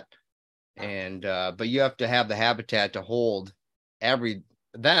get that. And but you have to have the habitat to hold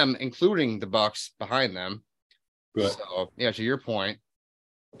them, including the bucks behind them. Right. So to your point,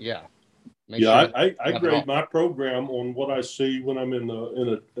 yeah. I grade my program on what I see when I'm in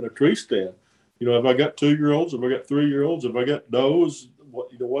a tree stand. Have I got 2-year-olds? Have I got 3-year-olds? Have I got does?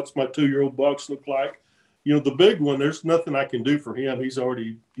 What's my 2-year-old bucks look like? The big one, there's nothing I can do for him. He's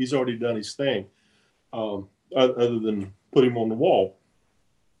already done his thing, other than put him on the wall.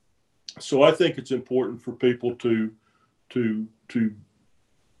 So I think it's important for people to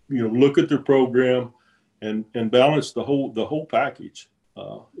look at their program and balance the whole package.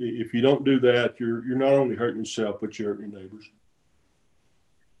 If you don't do that, you're not only hurting yourself, but you're hurting your neighbors.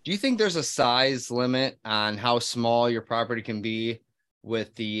 Do you think there's a size limit on how small your property can be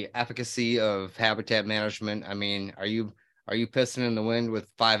with the efficacy of habitat management? I mean, are you pissing in the wind with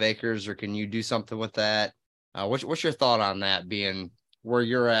 5 acres, or can you do something with that? What's your thought on that, being where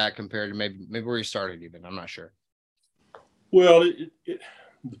you're at compared to maybe where you started even? I'm not sure. Well, it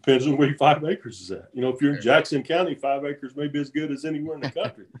depends on where your 5 acres is at. If you're in Jackson County, 5 acres may be as good as anywhere in the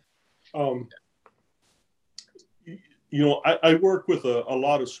country. I work with a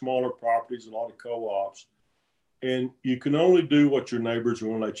lot of smaller properties, a lot of co-ops, and you can only do what your neighbors are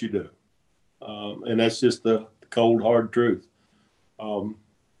going to let you do. And that's just the cold, hard truth.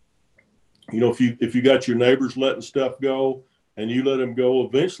 If you got your neighbors letting stuff go and you let them go,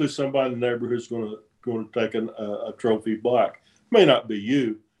 eventually somebody in the neighborhood's going to take a trophy back. May not be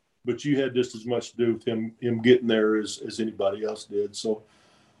you, but you had just as much to do with him getting there as anybody else did. So,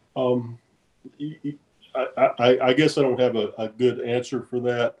 I guess I don't have a good answer for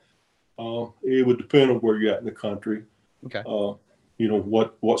that. It would depend on where you're at in the country. Okay.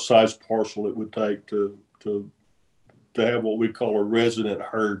 What size parcel it would take to have what we call a resident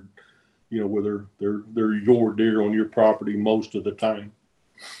herd. Where they're your deer on your property most of the time.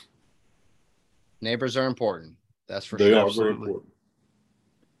 Neighbors are important. That's for They sure. are Absolutely. very important.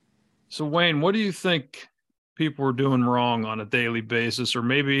 So Wayne, what do you think people are doing wrong on a daily basis, or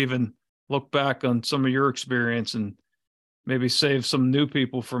maybe even look back on some of your experience and maybe save some new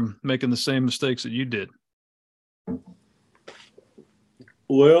people from making the same mistakes that you did?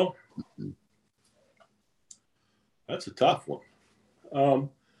 Well, that's a tough one.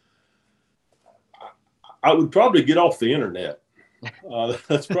 I would probably get off the internet.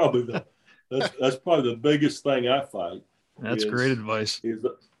 That's probably the biggest thing I fight. That's great advice. Is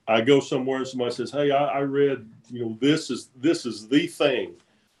I go somewhere and somebody says, "Hey, I read, this is the thing."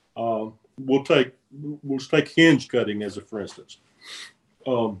 We'll take hinge cutting as a for instance.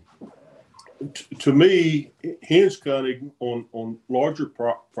 To me, hinge cutting on larger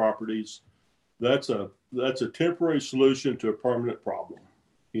properties, that's a temporary solution to a permanent problem.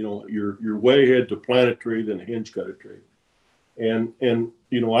 You're way ahead to plant a tree than a hinge cut a tree. And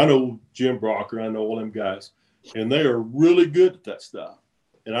I know Jim Brocker, I know all them guys, and they are really good at that stuff.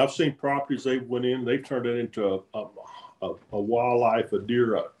 And I've seen properties they've went in, they've turned it into a wildlife, a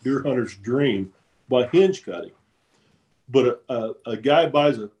deer hunter's dream by hinge cutting. But a guy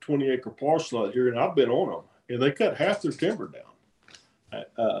buys a 20-acre parcel out here, and I've been on them, and they cut half their timber down.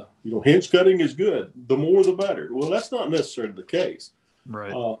 Hinge cutting is good. The more, the better. Well, that's not necessarily the case.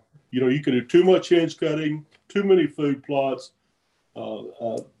 Right. You can do too much hinge cutting, too many food plots,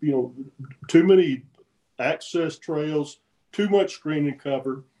 too many access trails, too much screen and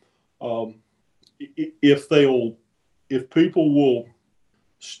cover. If people will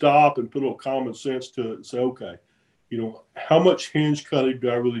stop and put a little common sense to it and say, okay, how much hinge cutting do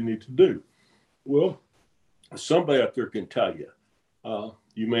I really need to do? Well, somebody out there can tell you.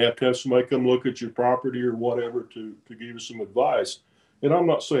 You may have to have somebody come look at your property or whatever to give you some advice. And I'm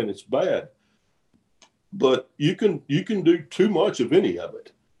not saying it's bad, but you can do too much of any of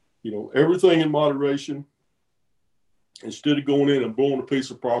it. Everything in moderation. Instead of going in and blowing a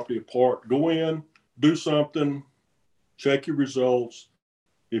piece of property apart, go in, do something, check your results.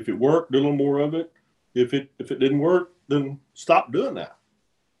 If it worked, do a little more of it. If it didn't work, then stop doing that.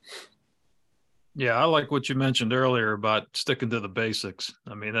 Yeah, I like what you mentioned earlier about sticking to the basics.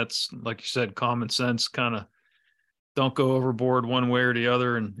 I mean, that's, like you said, common sense. Kind of don't go overboard one way or the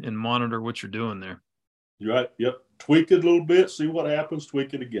other, and monitor what you're doing there. You're right. Yep. Tweak it a little bit, see what happens,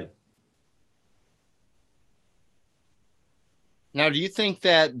 tweak it again. Now, do you think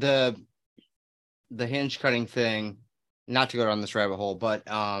that the hinge cutting thing, not to go down this rabbit hole, but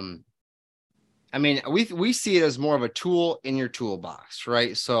we see it as more of a tool in your toolbox,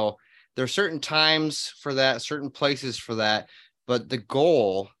 right? So there are certain times for that, certain places for that, but the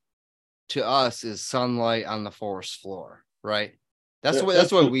goal to us is sunlight on the forest floor, right? That's the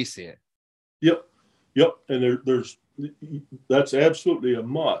way we see it. Yep. And that's absolutely a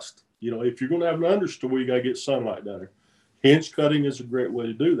must. If you're going to have an understory, you got to get sunlight down there. Hinge cutting is a great way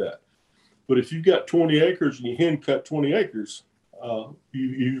to do that. But if you've got 20 acres and you hinge cut 20 acres,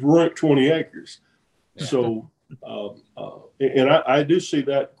 you've ruined 20 acres. Yeah. So, and I do see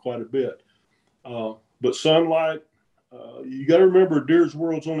that quite a bit. But sunlight, you got to remember, a deer's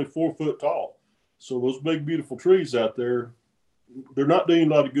world's only 4 foot tall. So those big, beautiful trees out there, they're not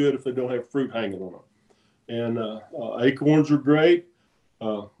doing a lot of good if they don't have fruit hanging on them. And acorns are great.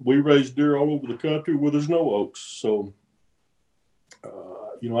 We raise deer all over the country where there's no oaks. So,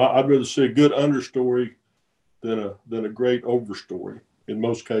 I'd rather see a good understory than a great overstory in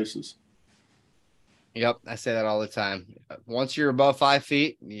most cases. Yep, I say that all the time. Once you're above 5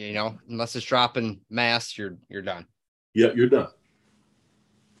 feet, unless it's dropping mass, you're done. Yeah, you're done.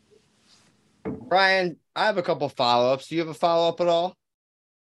 Brian, I have a couple follow-ups. Do you have a follow-up at all?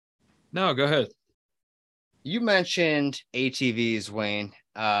 No, go ahead. You mentioned ATVs, Wayne.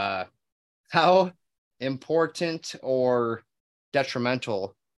 How important or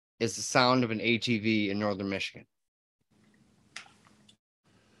detrimental is the sound of an ATV in northern Michigan?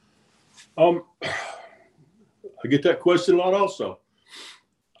 I get that question a lot also.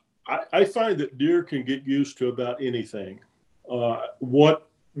 I find that deer can get used to about anything. What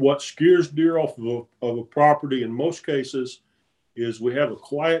what scares deer off of a property in most cases is we have a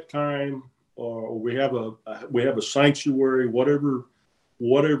quiet time, or we have a sanctuary, whatever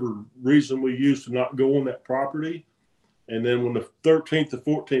reason we use to not go on that property. And then when the 13th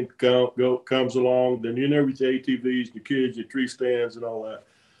or 14th comes along, then with the ATVs, the kids, the tree stands, and all that.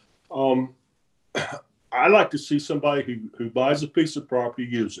 I like to see somebody who buys a piece of property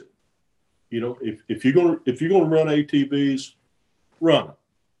use it. If you're gonna run ATVs, run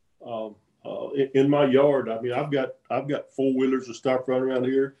them. In my yard, I mean, I've got 4-wheelers that stop running around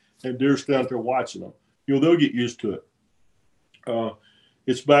here, and deer stand there watching them. They'll get used to it.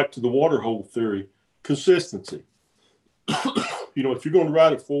 It's back to the water hole theory, consistency. If you're going to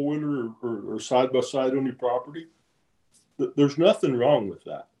ride a 4-wheeler or side by side on your property, there's nothing wrong with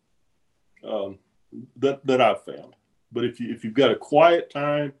that. That I've found. But if you've got a quiet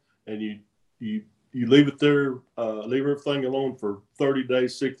time and you leave it there, leave everything alone for 30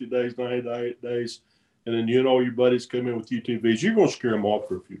 days, 60 days, 90 days, and then all your buddies come in with UTVs, you're going to scare them off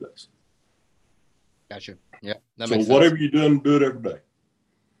for a few days. Gotcha. Yeah. That makes sense. Whatever you're doing, do it every day.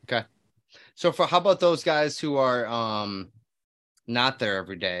 Okay. So how about those guys who are not there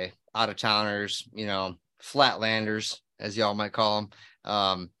every day, out of towners, flatlanders, as y'all might call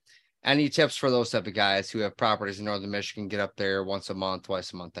them? Any tips for those type of guys who have properties in northern Michigan, get up there once a month,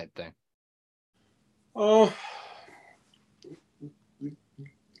 twice a month type thing?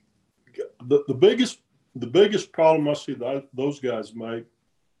 The biggest problem I see those guys make,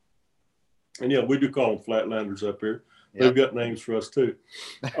 and we do call them flatlanders up here. Yep. They've got names for us too.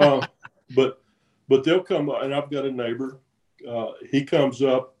 But they'll come, and I've got a neighbor. He comes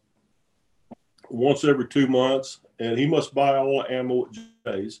up once every 2 months, and he must buy all the ammo at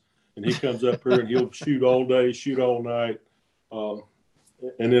Jay's. And he comes up here and he'll shoot all day, shoot all night, and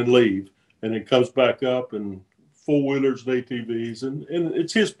then leave. And then comes back up and 4-wheelers and ATVs. And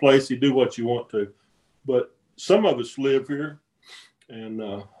it's his place. You do what you want to. But some of us live here.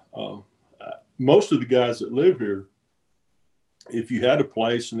 And most of the guys that live here, if you had a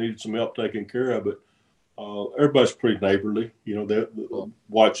place and needed some help taking care of it, everybody's pretty neighborly. They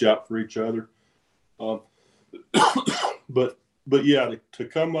watch out for each other. But yeah, to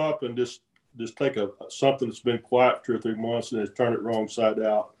come up and just take something that's been quiet 2 or 3 months and then turn it wrong side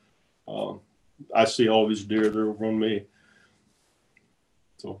out. I see all these deer, they're over on me.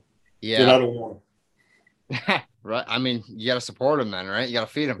 So yeah, and I don't want them. Right. I mean, you got to support them then, right? You got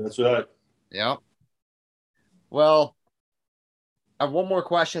to feed them. That's right. Yeah. Well, I have one more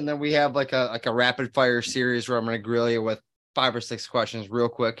question. Then we have like a rapid fire series where I'm going to grill you with 5 or 6 questions real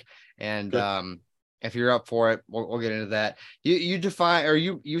quick. And, okay. If you're up for it, we'll get into that. You define, or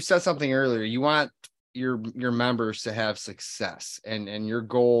you said something earlier. You want your members to have success, and your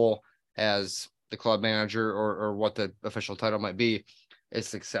goal as the club manager or what the official title might be is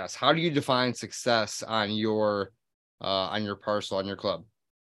success. How do you define success on your parcel, on your club?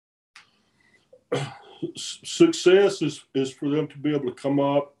 Success is for them to be able to come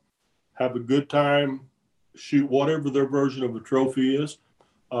up, have a good time, shoot whatever their version of a trophy is.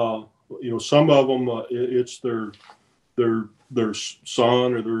 Some of them, it's their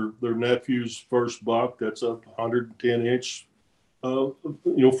son or their nephew's first buck. That's a 110-inch, 4 or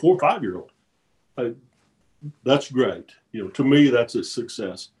 5-year-old. That's great. To me, that's a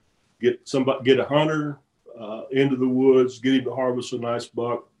success. Get a hunter into the woods, get him to harvest a nice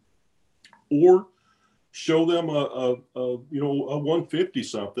buck, or show them a 150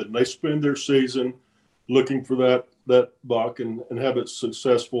 something. They spend their season looking for that buck and have it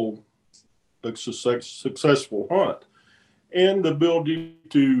successful hunt, and the ability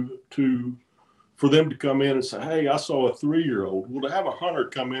for them to come in and say, hey, I saw a 3-year-old. Well, to have a hunter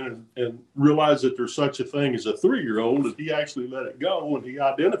come in and realize that there's such a thing as a 3-year-old, and he actually let it go and he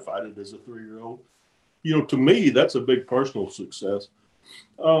identified it as a 3-year-old, to me, that's a big personal success.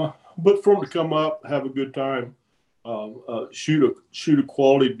 But for them to come up, have a good time, shoot a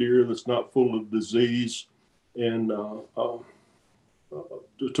quality deer that's not full of disease, and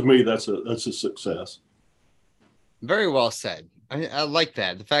to me, that's a success. Very well said. I like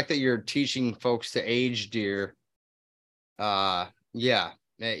that. The fact that you're teaching folks to age deer, APR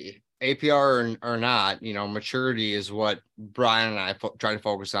or not, maturity is what Brian and I try to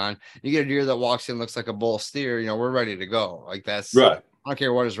focus on. You get a deer that walks in, looks like a bull steer, we're ready to go. Like that's right. I don't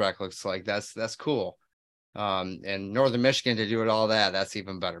care what his rack looks like. That's cool. And northern Michigan to do it all that's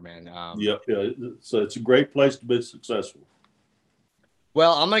even better, man. Yeah. So it's a great place to be successful.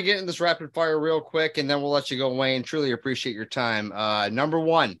 Well, I'm going to get into this rapid fire real quick, and then we'll let you go, Wayne. Truly appreciate your time. Number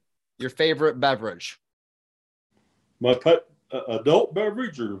 1, your favorite beverage. My adult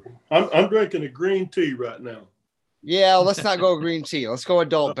beverage, or I'm drinking a green tea right now. Yeah, let's not go green tea. Let's go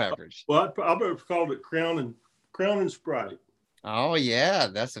adult beverage. Well, I better call it Crown and Sprite. Oh yeah,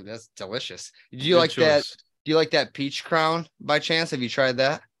 that's delicious. Do you Good like that? choice. Do you like that peach crown by chance? Have you tried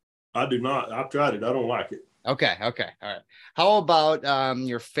that? I do not. I've tried it. I don't like it. Okay, all right. How about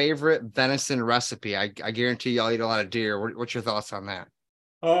your favorite venison recipe? I guarantee y'all eat a lot of deer. What's your thoughts on that?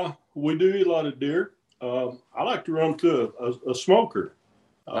 We do eat a lot of deer. I like to run to a smoker,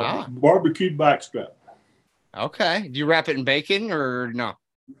 barbecued backstrap. Okay. Do you wrap it in bacon or no?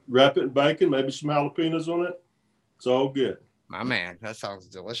 Wrap it in bacon, maybe some jalapenos on it. It's all good. My man, that sounds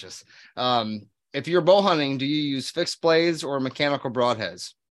delicious. If you're bow hunting, do you use fixed blades or mechanical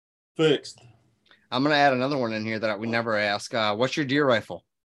broadheads? Fixed. I'm gonna add another one in here that we never ask. What's your deer rifle?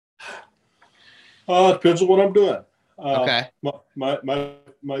 Depends on what I'm doing. Okay.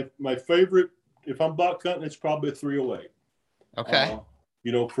 My favorite, if I'm buck hunting, it's probably a 308. Okay.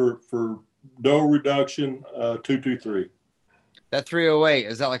 For doe reduction, 223. That 308,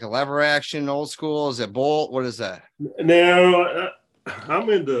 is that like a lever action, old school? Is it bolt? What is that? Now, I'm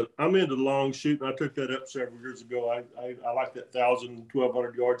into long shooting. I took that up several years ago. I like that 1,000,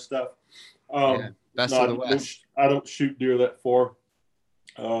 1,200 yard stuff. Best of the West. I don't shoot deer that far.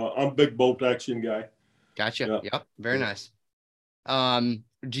 I'm a big bolt action guy. Gotcha. Yep. Very nice.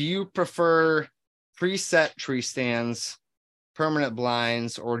 Do you prefer preset tree stands, permanent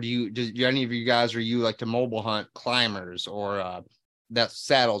blinds, or do any of you guys, are you like to mobile hunt climbers or that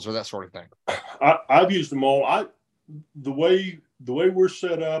saddles or that sort of thing? I've used them all. The way we're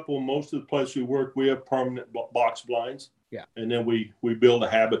set up on most of the places we work, we have permanent box blinds. Yeah. And then we build a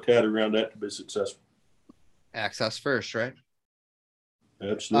habitat around that to be successful. Access first, right?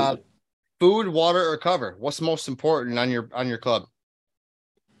 Absolutely. Food, water, or cover? What's most important on your club?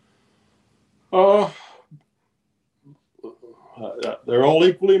 They're all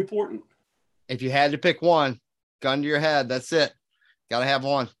equally important. If you had to pick one, gun to your head, that's it. Got to have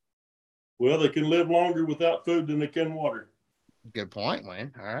one. Well, they can live longer without food than they can water. Good point,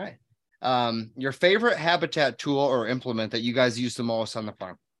 Wayne. All right. Your favorite habitat tool or implement that you guys use the most on the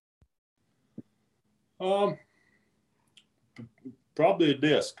farm? Probably a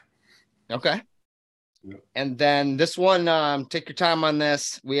disc. Okay. Yeah. And then this one, take your time on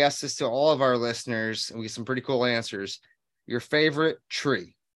this. We asked this to all of our listeners and we get some pretty cool answers. Your favorite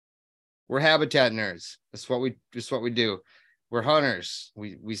tree? We're habitat nerds. That's what we do. We're hunters.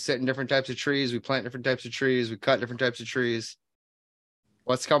 We sit in different types of trees. We plant different types of trees. We cut different types of trees.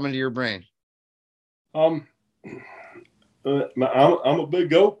 What's coming to your brain? I'm a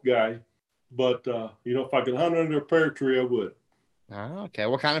big oak guy, but if I could hunt under a pear tree, I would. Oh, okay.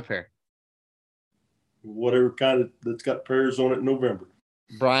 What kind of pear? Whatever kind that's got pears on it in November.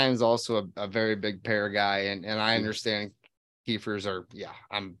 Brian's also a very big pear guy, and I understand Kiefers are,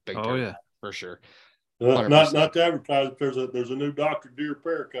 I'm big pear for sure. Not to advertise, but there's a new Dr. Deer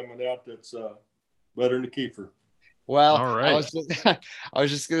pear coming out that's better than the Kiefer. Well, all right. I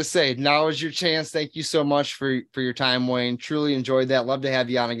was just gonna say, now is your chance. Thank you so much for your time, Wayne. Truly enjoyed that. Love to have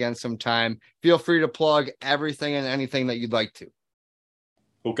you on again sometime. Feel free to plug everything and anything that you'd like to.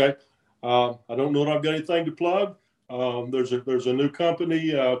 Okay. I don't know if I've got anything to plug. There's a new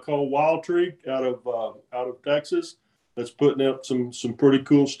company called Wild Tree out of Texas that's putting out some pretty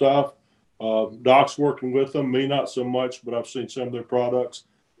cool stuff. Doc's working with them, me not so much, but I've seen some of their products.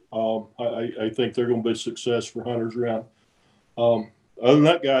 I think they're going to be a success for hunters around. Other than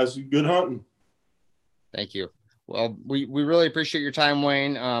that, guys, good hunting. Thank you. Well, we really appreciate your time,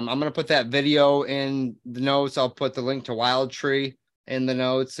 Wayne. I'm going to put that video in the notes. I'll put the link to Wild Tree in the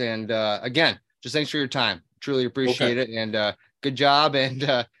notes. And again, just thanks for your time. Truly appreciate it. And good job. And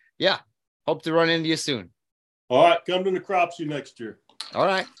hope to run into you soon. All right. Come to Necropsies next year. All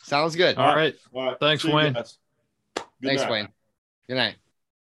right. Sounds good. All right. Thanks, Wayne. Thanks, Wayne. Good night.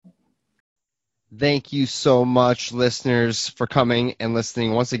 Thank you so much, listeners, for coming and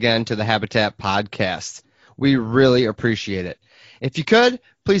listening once again to the Habitat Podcast. We really appreciate it. If you could,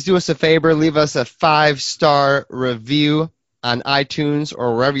 please do us a favor, leave us a 5-star review on iTunes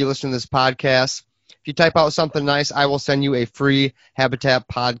or wherever you listen to this podcast. If you type out something nice, I will send you a free Habitat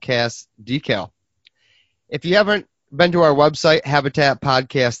Podcast decal. If you haven't been to our website,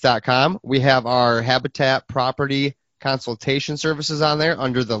 habitatpodcast.com, we have our Habitat Property Consultation Services on there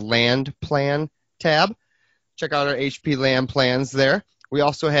under the Land Plan tab. Check out our HP land plans there. We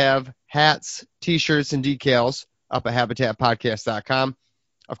also have hats, t-shirts, and decals up at habitatpodcast.com.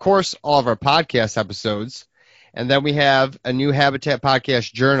 Of course, all of our podcast episodes. And then we have a new Habitat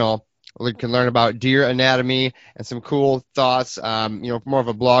Podcast journal where you can learn about deer anatomy and some cool thoughts, more of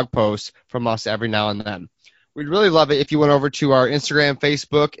a blog post from us every now and then. We'd really love it if you went over to our Instagram,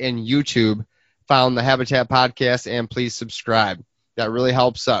 Facebook, and YouTube found the Habitat Podcast, and please subscribe. That really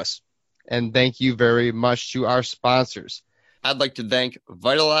helps us. And thank you very much to our sponsors. I'd like to thank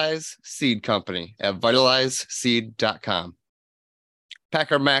Vitalize Seed Company at vitalizeseed.com.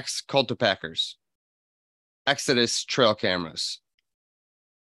 Packer Max Cultipackers, Exodus Trail Cameras,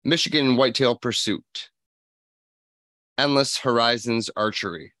 Michigan Whitetail Pursuit, Endless Horizons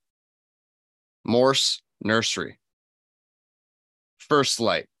Archery, Morse Nursery, First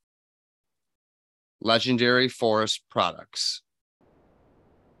Light, Legendary Forest Products,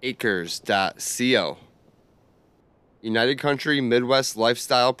 Acres.co, United Country Midwest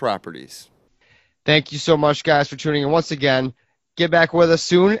Lifestyle Properties. Thank you so much, guys, for tuning in once again. Get back with us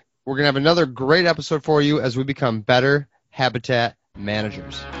soon. We're going to have another great episode for you as we become better habitat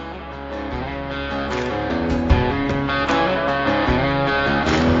managers.